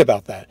 You're right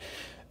about that.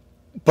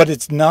 But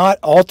it's not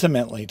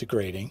ultimately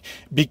degrading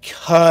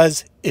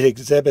because it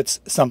exhibits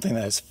something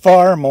that is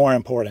far more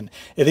important.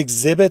 It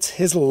exhibits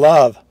his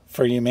love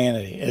for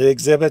humanity. It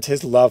exhibits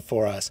his love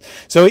for us.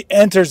 So he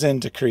enters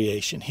into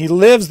creation. He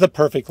lives the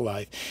perfect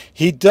life.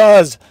 He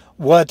does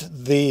what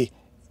the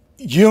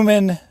he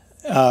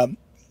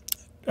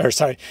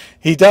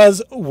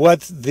does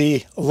what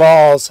the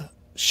laws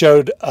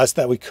showed us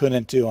that we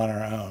couldn't do on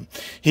our own.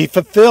 He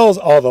fulfills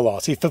all the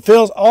laws. He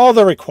fulfills all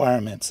the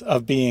requirements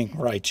of being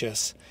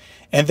righteous.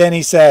 And then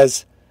he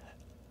says,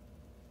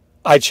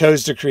 I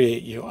chose to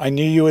create you. I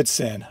knew you would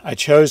sin. I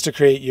chose to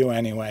create you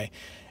anyway.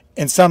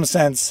 In some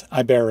sense,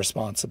 I bear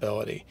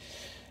responsibility.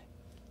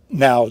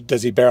 Now,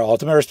 does he bear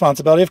ultimate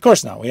responsibility? Of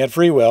course not. We had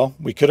free will.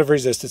 We could have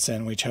resisted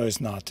sin. We chose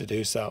not to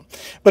do so.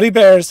 But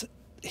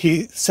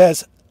he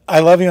says, I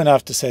love you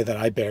enough to say that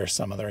I bear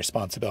some of the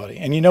responsibility.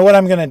 And you know what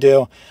I'm going to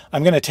do?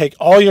 I'm going to take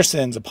all your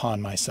sins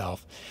upon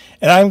myself,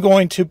 and I'm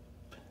going to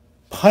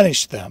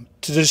punish them,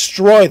 to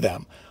destroy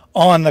them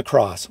on the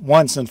cross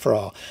once and for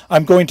all.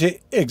 I'm going to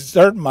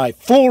exert my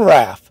full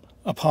wrath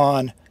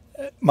upon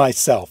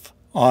myself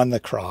on the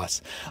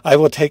cross. I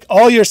will take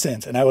all your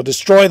sins and I will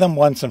destroy them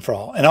once and for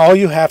all. And all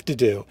you have to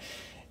do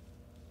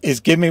is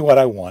give me what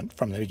I want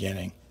from the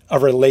beginning, a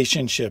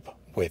relationship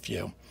with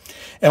you.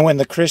 And when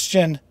the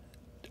Christian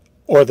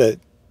or the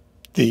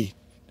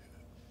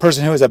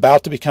person who is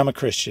about to become a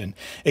Christian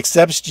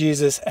accepts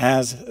Jesus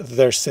as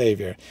their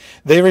Savior,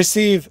 they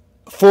receive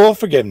full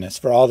forgiveness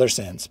for all their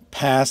sins,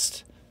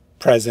 past,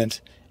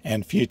 present,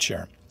 and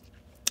future.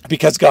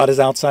 Because God is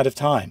outside of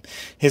time.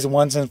 His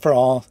once and for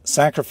all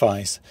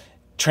sacrifice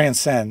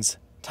transcends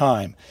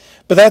time.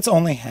 But that's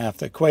only half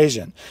the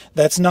equation.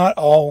 That's not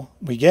all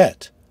we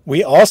get.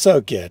 We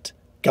also get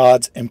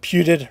God's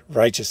imputed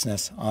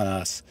righteousness on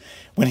us.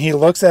 When he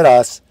looks at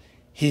us,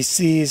 he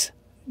sees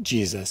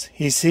Jesus.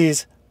 He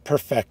sees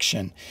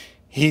perfection.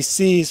 He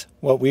sees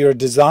what we are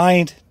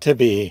designed to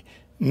be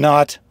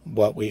not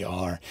what we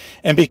are.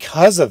 And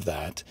because of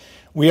that,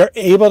 we are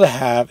able to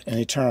have an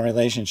eternal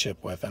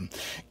relationship with him.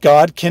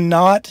 God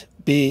cannot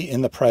be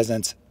in the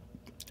presence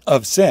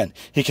of sin.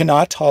 He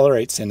cannot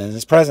tolerate sin in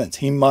his presence.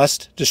 He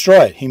must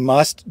destroy it. He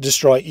must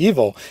destroy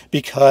evil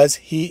because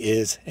he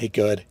is a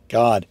good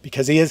God,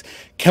 because he is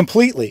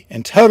completely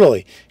and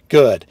totally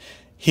good.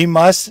 He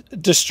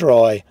must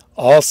destroy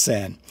all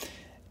sin.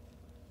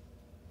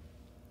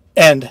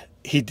 And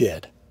he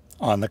did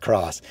on the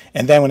cross.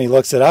 And then when he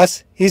looks at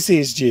us, he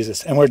sees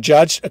Jesus. And we're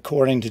judged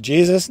according to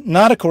Jesus,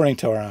 not according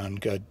to our own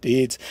good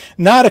deeds,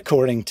 not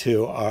according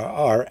to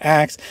our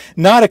acts,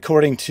 not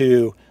according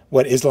to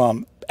what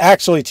Islam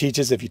actually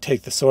teaches if you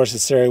take the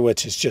sources theory,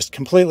 which is just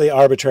completely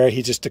arbitrary.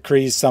 He just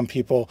decrees some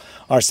people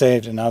are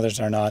saved and others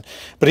are not.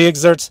 But he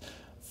exerts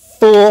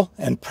full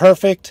and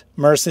perfect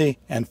mercy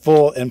and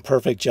full and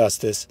perfect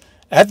justice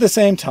at the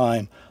same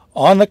time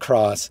on the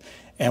cross,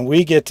 and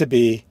we get to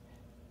be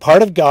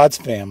part of God's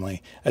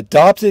family,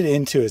 adopted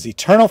into his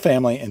eternal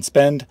family, and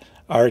spend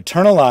our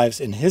eternal lives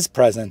in his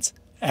presence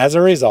as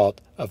a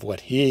result of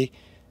what he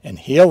and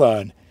he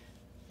alone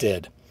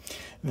did.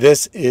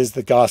 This is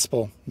the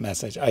gospel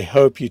message. I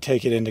hope you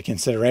take it into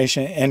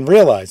consideration and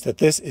realize that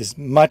this is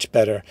much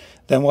better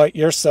than what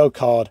your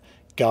so-called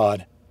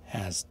God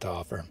has to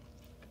offer.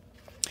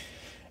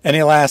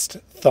 Any last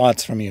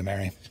thoughts from you,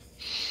 Mary?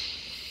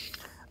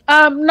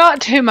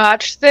 Not too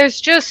much.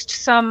 There's just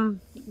some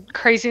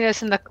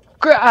craziness in the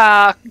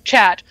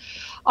chat.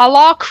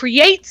 Allah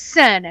creates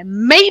sin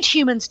and made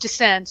humans to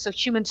sin, so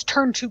humans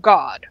turn to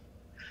God.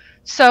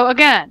 So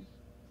again,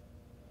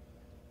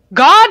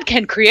 God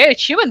can create a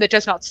human that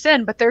does not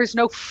sin, but there's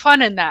no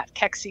fun in that,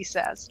 Keksi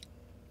says.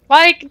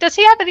 Like, does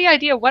he have any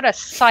idea what a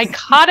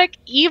psychotic,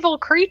 evil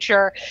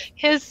creature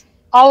his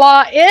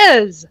Allah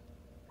is?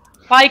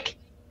 Like,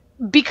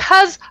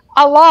 because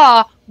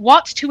Allah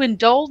wants to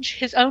indulge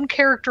his own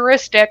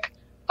characteristic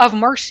of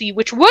mercy,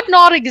 which would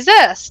not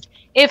exist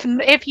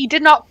if he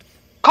did not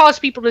cause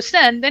people to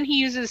sin, then he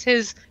uses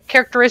his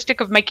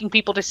characteristic of making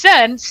people to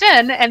sin,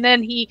 and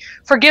then he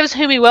forgives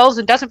whom he wills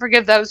and doesn't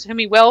forgive those whom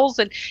he wills,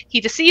 and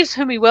he deceives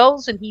whom he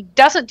wills and he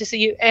doesn't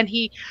deceive, and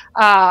he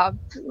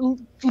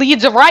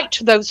leads aright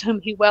to those whom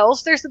he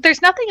wills.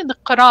 There's nothing in the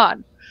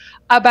Quran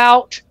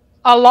about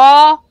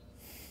Allah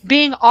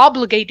being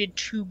obligated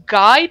to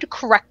guide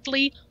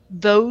correctly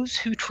those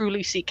who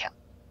truly seek him.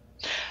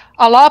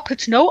 Allah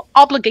puts no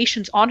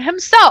obligations on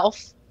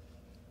himself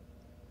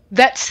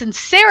that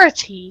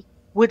sincerity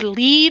would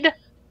lead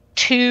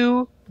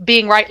to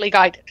being rightly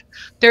guided.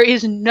 There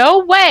is no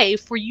way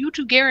for you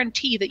to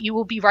guarantee that you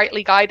will be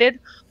rightly guided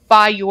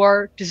by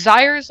your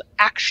desires,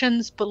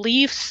 actions,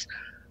 beliefs,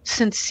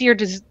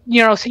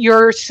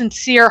 your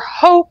sincere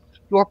hope,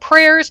 your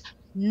prayers.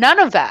 None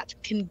of that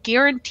can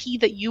guarantee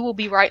that you will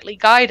be rightly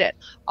guided.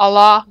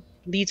 Allah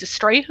leads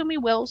astray whom he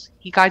wills,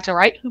 he guides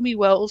aright whom he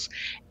wills,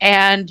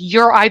 and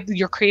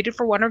you're created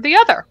for one or the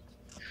other.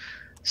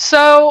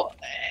 So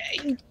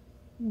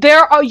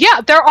there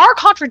are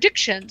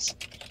contradictions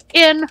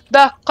in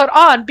the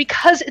Quran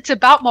because it's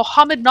about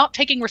Muhammad not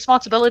taking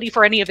responsibility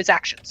for any of his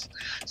actions.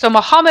 So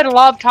Muhammad, a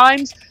lot of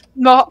times,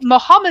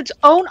 Muhammad's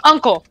own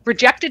uncle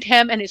rejected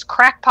him and his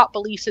crackpot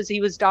beliefs as he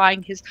was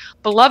dying. His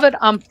beloved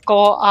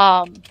uncle,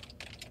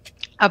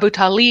 Abu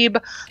Talib,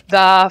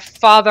 the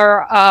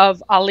father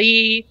of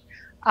Ali,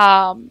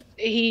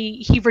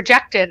 he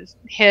rejected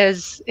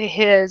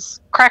his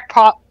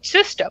crackpot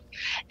system.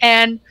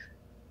 And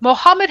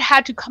Muhammad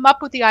had to come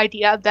up with the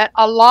idea that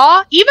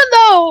Allah, even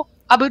though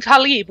Abu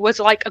Talib was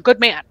like a good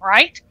man,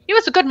 right? He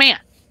was a good man.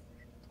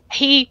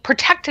 He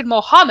protected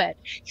Muhammad.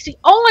 The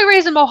only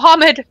reason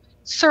Muhammad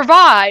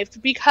survived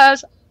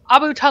because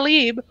Abu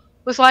Talib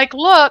was like,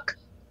 look,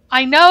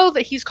 I know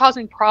that he's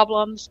causing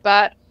problems,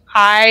 but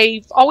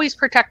I've always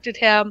protected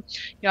him.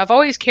 I've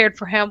always cared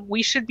for him.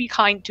 We should be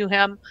kind to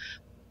him.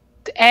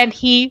 And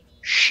he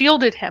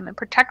shielded him and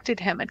protected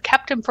him and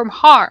kept him from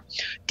harm.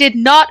 Did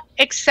not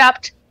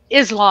accept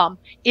Islam,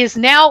 is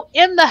now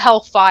in the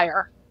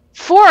hellfire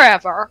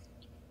forever.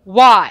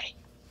 Why?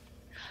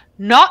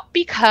 Not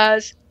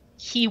because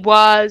he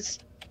was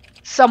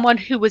someone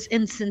who was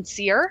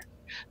insincere,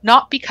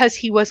 not because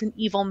he was an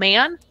evil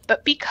man,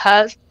 but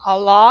because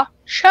Allah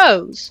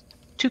chose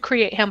to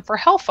create him for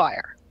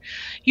hellfire.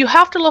 You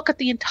have to look at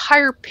the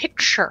entire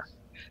picture,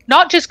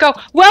 not just go,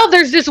 well,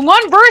 there's this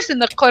one verse in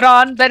the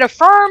Quran that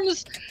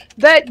affirms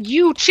that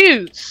you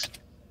choose.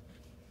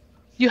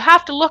 You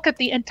have to look at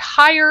the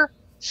entire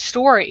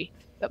story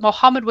that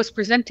Muhammad was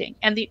presenting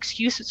and the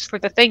excuses for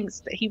the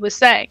things that he was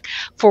saying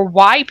for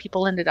why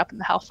people ended up in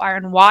the hellfire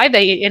and why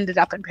they ended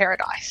up in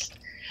paradise.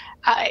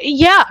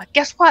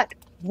 Guess what?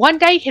 One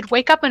day he'd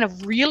wake up in a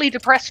really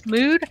depressed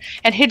mood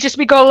and he'd just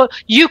be go,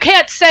 you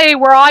can't say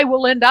where I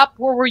will end up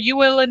or where you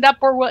will end up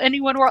or where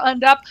anyone will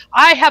end up.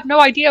 I have no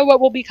idea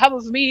what will become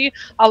of me.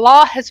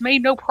 Allah has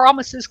made no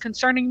promises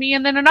concerning me.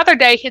 And then another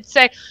day he'd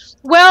say,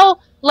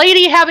 well,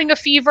 lady having a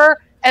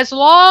fever, as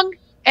long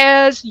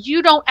as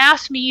you don't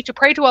ask me to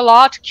pray to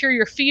Allah to cure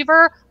your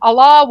fever,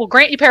 Allah will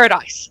grant you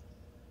paradise.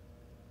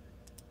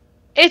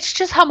 It's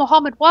just how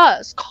Muhammad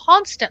was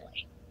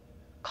constantly.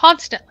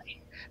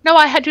 constantly. No,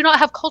 do not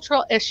have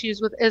cultural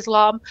issues with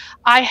Islam.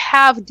 I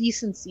have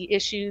decency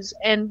issues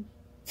and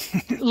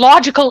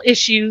logical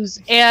issues,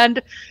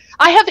 and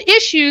I have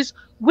issues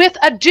with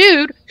a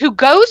dude who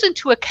goes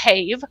into a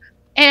cave.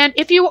 And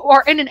if you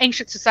are in an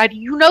ancient society,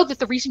 you know that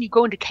the reason you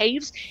go into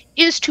caves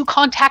is to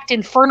contact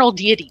infernal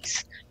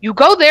deities. You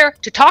go there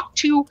to talk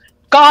to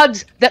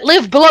gods that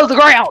live below the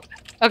ground,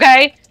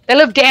 okay? They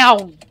live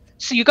down.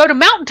 So you go to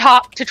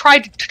mountaintop to try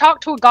to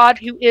talk to a god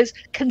who is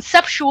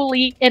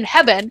conceptually in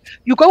heaven.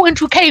 You go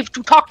into a cave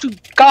to talk to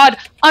God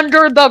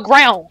under the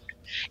ground.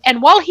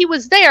 And while he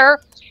was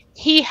there,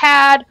 he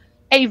had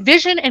a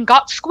vision and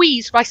got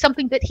squeezed by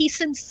something that he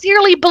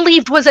sincerely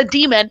believed was a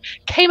demon,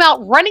 came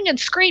out running and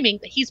screaming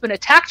that he's been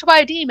attacked by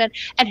a demon,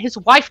 and his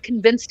wife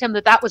convinced him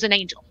that that was an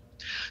angel.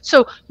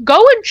 So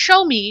go and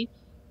show me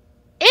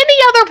any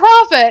other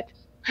prophet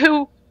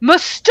who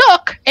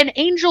mistook an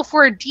angel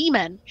for a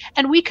demon,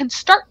 and we can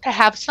start to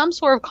have some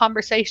sort of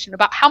conversation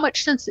about how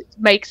much sense it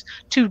makes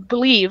to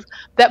believe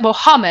that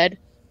Muhammad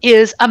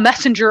is a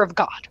messenger of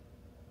God.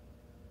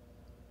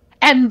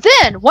 And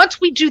then,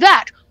 once we do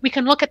that, we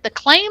can look at the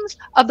claims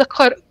of the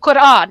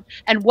Quran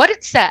and what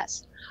it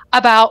says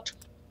about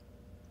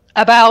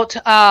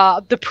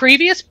the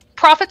previous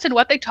prophets and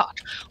what they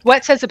taught, what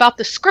it says about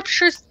the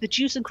scriptures the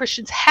Jews and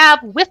Christians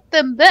have with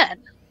them then,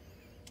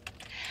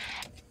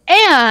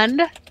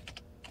 and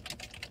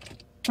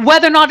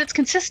whether or not it's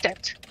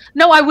consistent.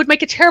 No, I would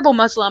make a terrible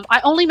Muslim. I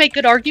only make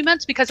good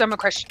arguments because I'm a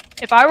Christian.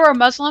 If I were a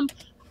Muslim,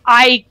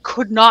 I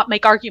could not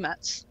make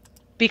arguments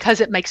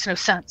because it makes no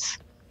sense.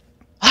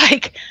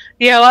 Like,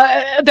 there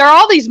are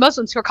all these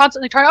Muslims who are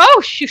constantly trying,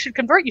 oh, you should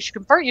convert,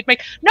 I'd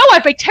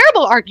make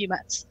terrible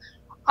arguments.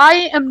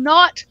 I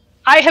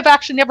have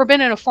actually never been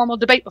in a formal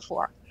debate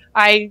before.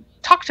 I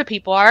talk to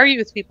people, I argue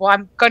with people.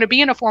 I'm going to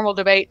be in a formal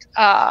debate,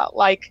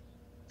 I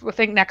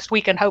think next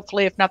week, and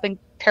hopefully if nothing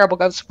terrible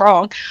goes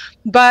wrong.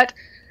 But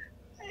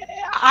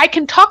I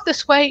can talk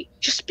this way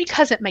just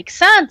because it makes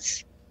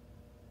sense,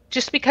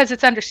 just because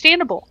it's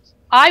understandable.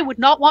 I would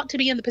not want to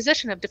be in the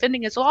position of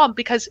defending Islam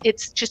because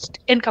it's just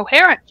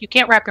incoherent. You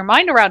can't wrap your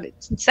mind around it.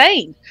 It's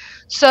insane.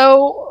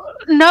 So,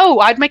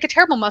 no, I'd make a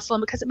terrible Muslim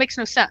because it makes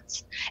no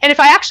sense. And if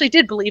I actually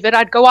did believe it,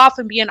 I'd go off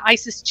and be an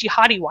ISIS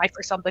jihadi wife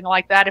or something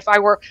like that if I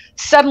were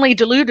suddenly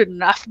deluded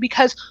enough.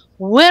 Because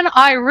when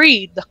I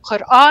read the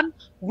Quran,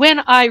 when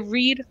I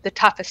read the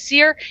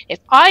Tafsir, if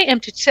I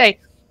am to say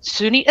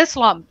Sunni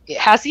Islam, it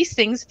has these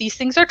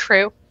things are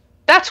true,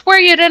 that's where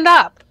you'd end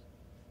up.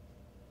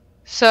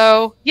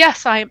 So,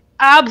 yes, I am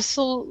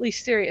absolutely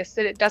serious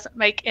that it doesn't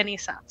make any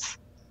sense.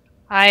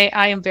 I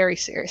am very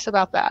serious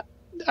about that.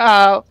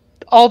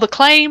 All the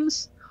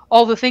claims,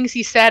 all the things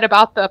he said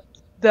about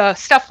the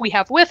stuff we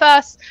have with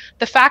us,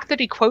 the fact that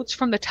he quotes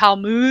from the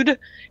Talmud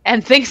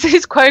and thinks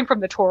he's quoting from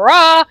the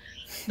Torah,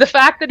 the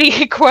fact that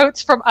he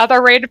quotes from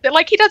other random,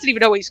 like he doesn't even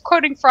know what he's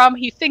quoting from.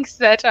 He thinks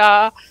that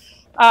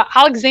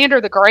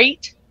Alexander the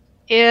Great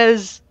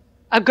is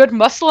a good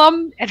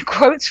Muslim and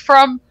quotes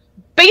from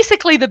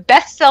basically the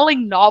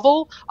best-selling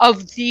novel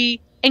of the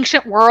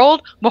ancient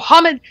world.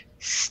 Muhammad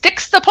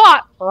sticks the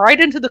plot right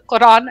into the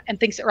Quran and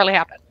thinks it really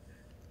happened.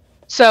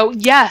 So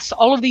yes,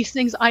 all of these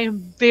things I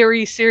am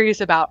very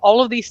serious about.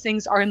 All of these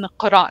things are in the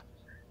Quran.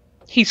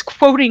 He's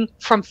quoting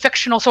from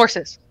fictional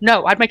sources.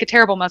 No, I'd make a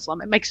terrible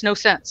Muslim. It makes no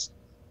sense.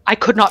 I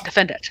could not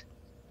defend it.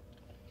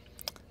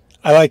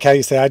 I like how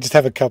you say, I just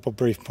have a couple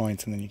brief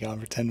points, and then you go on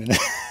for 10 minutes.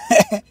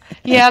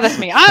 Yeah, that's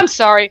me. I'm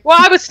sorry. Well,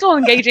 I was still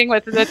engaging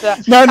with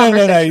the No.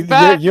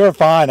 but You're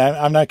fine.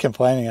 I'm not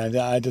complaining.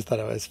 I just thought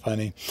it was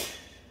funny.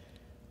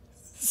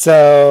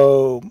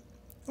 So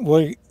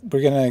we're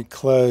going to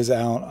close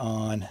out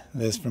on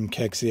this from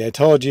Keksi. I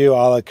told you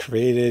Allah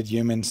created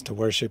humans to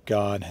worship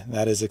God.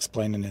 That is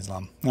explained in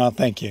Islam. Well,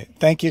 thank you.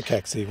 Thank you,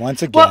 Keksi,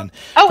 once again.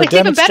 It's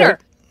even better.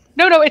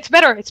 No, it's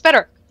better. It's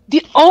better.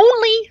 The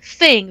only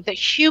thing that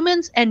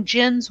humans and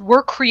jinns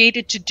were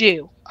created to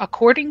do,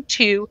 according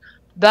to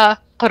the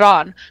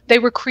Quran, they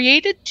were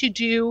created to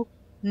do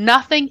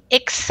nothing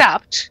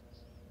except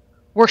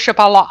worship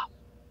Allah.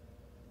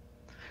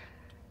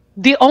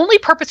 The only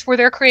purpose for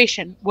their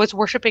creation was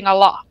worshiping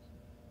Allah.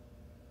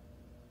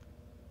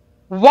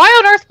 Why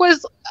on earth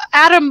was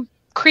Adam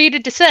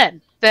created to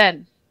sin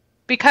then?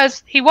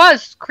 Because he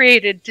was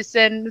created to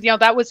sin.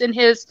 That was in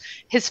his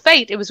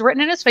fate. It was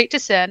written in his fate to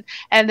sin.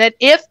 And that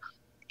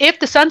if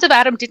the sons of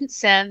Adam didn't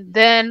sin,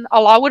 then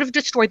Allah would have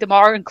destroyed them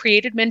all and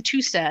created men to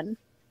sin.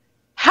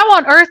 How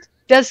on earth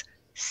does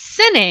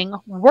sinning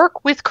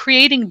work with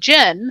creating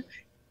jinn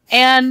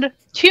and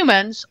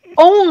humans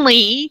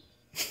only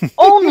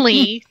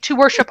to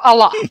worship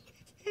Allah?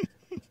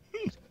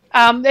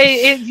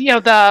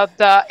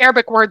 The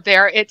Arabic word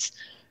there, it's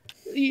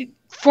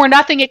for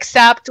nothing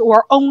except,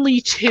 or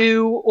only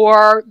to,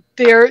 or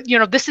there,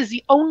 this is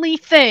the only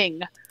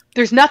thing.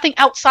 There's nothing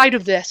outside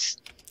of this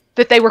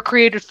that they were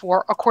created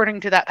for,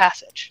 according to that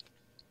passage.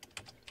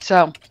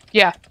 So,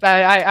 yeah,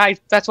 I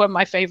that's one of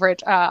my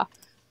favorite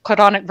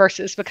Quranic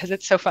verses because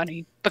it's so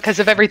funny because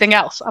of everything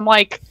else. I'm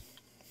like,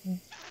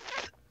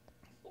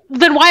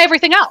 then why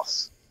everything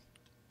else?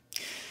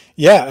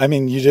 Yeah, I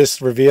mean, you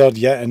just revealed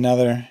yet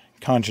another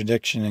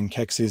contradiction in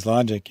Keksi's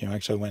logic. You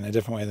actually went a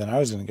different way than I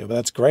was going to go, but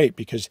that's great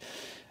because,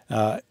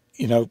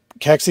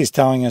 Keksi's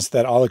telling us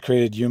that Allah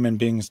created human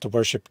beings to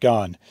worship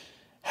God.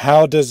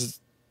 How does,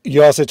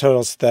 you also told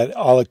us that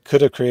Allah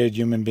could have created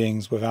human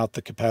beings without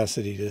the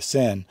capacity to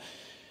sin,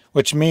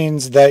 which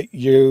means that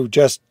you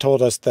just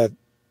told us that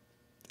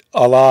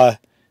Allah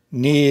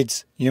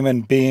needs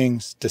human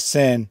beings to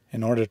sin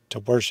in order to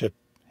worship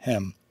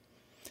him.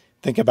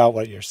 Think about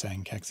what you're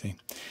saying, Keksi.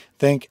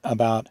 Think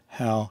about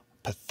how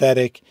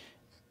pathetic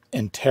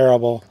and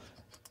terrible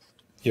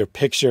your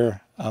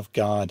picture of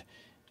God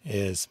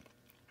is.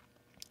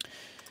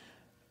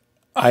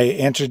 I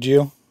answered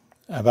you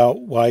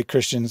about what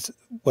Christians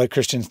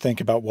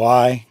think about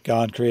why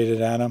God created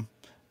Adam.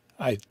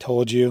 I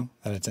told you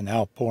that it's an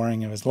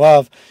outpouring of his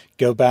love.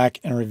 Go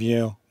back and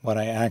review what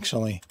I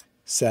actually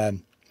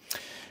said.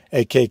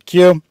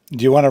 AKQ,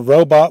 do you want a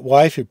robot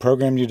wife who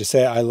programmed you to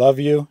say I love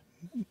you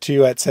to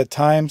you at set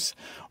times?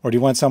 Or do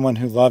you want someone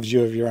who loves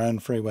you of your own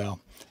free will?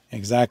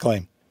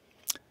 Exactly.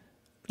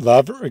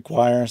 Love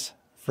requires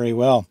free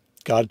will.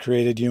 God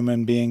created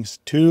human beings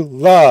to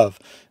love,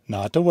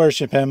 not to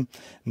worship him,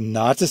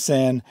 not to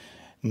sin,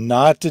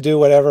 not to do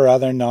whatever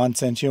other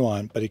nonsense you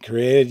want, but he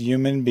created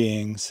human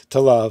beings to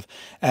love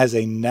as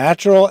a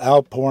natural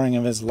outpouring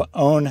of his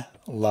own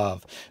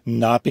love.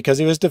 Not because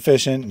he was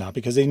deficient, not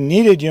because he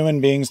needed human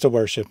beings to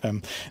worship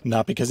him,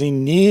 not because he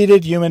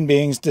needed human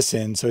beings to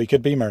sin so he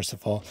could be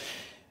merciful.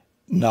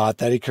 Not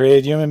that he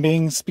created human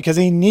beings because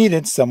he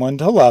needed someone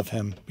to love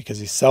him, because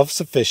he's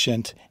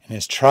self-sufficient in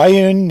his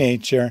triune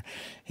nature.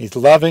 He's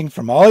loving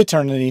from all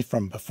eternity,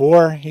 from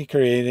before he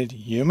created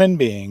human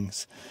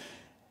beings.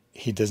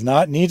 He does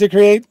not need to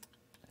create.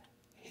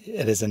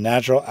 It is a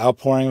natural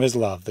outpouring of his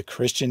love. The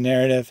Christian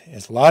narrative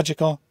is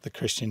logical. The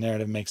Christian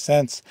narrative makes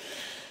sense.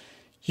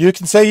 You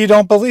can say you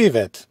don't believe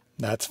it.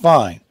 That's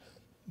fine.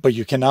 But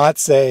you cannot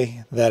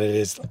say that it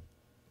is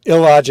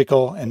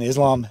illogical and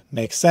Islam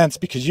makes sense,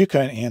 because you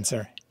couldn't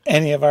answer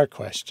any of our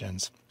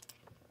questions.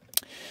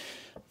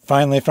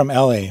 Finally, from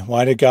Ellie,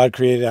 why did God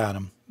create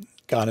Adam?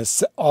 God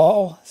is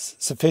all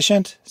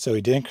sufficient, so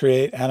he didn't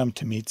create Adam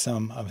to meet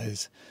some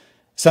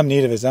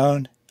need of his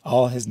own.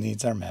 All his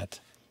needs are met.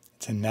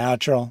 It's a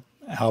natural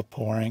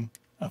outpouring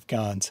of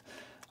God's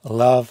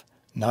love,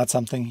 not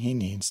something he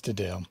needs to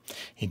do.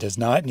 He does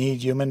not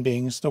need human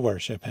beings to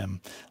worship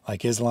him,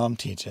 like Islam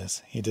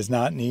teaches. He does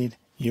not need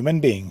human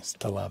beings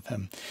to love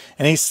him.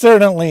 And he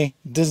certainly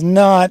does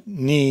not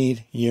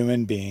need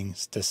human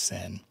beings to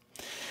sin.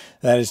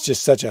 That is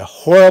just such a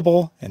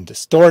horrible and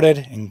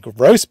distorted and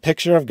gross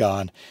picture of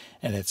God.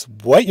 And it's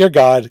what your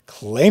God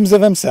claims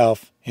of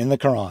himself in the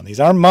Quran. These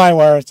aren't my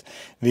words.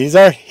 These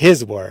are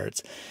his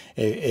words.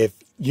 If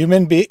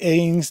human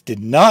beings did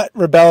not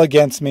rebel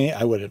against me,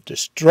 I would have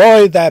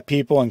destroyed that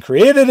people and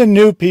created a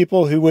new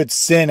people who would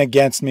sin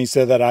against me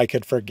so that I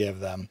could forgive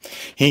them.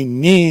 He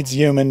needs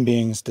human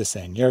beings to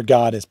sin. Your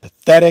God is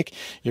pathetic.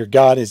 Your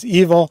God is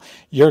evil.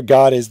 Your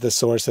God is the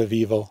source of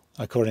evil,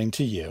 according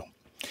to you.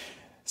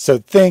 So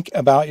think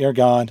about your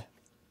God.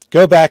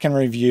 Go back and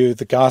review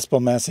the gospel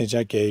message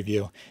I gave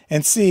you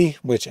and see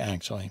which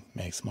actually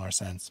makes more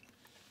sense.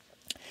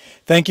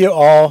 Thank you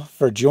all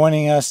for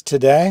joining us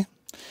today.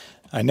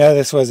 I know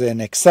this was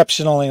an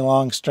exceptionally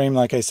long stream.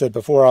 Like I said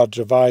before, I'll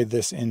divide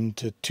this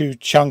into 2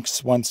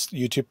 chunks. Once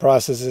YouTube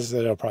processes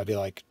it, it'll probably be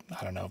like,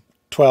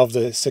 12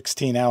 to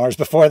 16 hours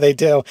before they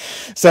do.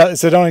 So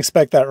don't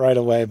expect that right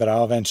away, but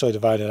I'll eventually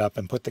divide it up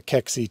and put the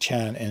Keksi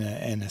chant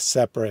in a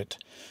separate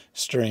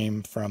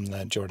stream from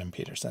the Jordan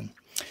Peterson.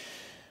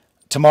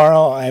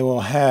 Tomorrow I will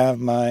have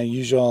my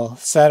usual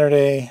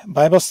Saturday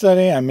Bible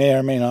study. I may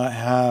or may not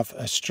have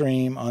a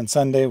stream on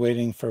Sunday,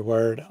 waiting for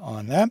word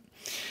on that.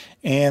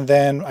 And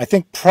then I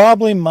think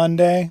probably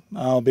Monday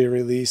I'll be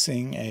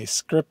releasing a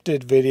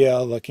scripted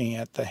video looking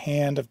at the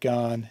hand of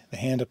God, the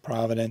hand of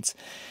providence,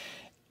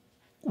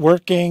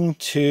 working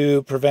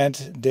to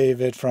prevent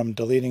David from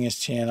deleting his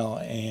channel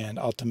and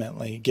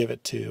ultimately give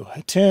it to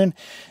Hatun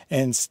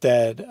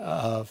instead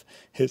of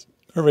his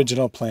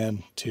original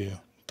plan to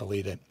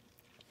delete it.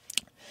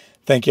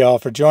 Thank you all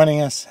for joining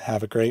us.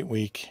 Have a great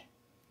week.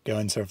 Go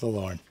and serve the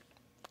Lord.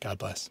 God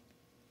bless.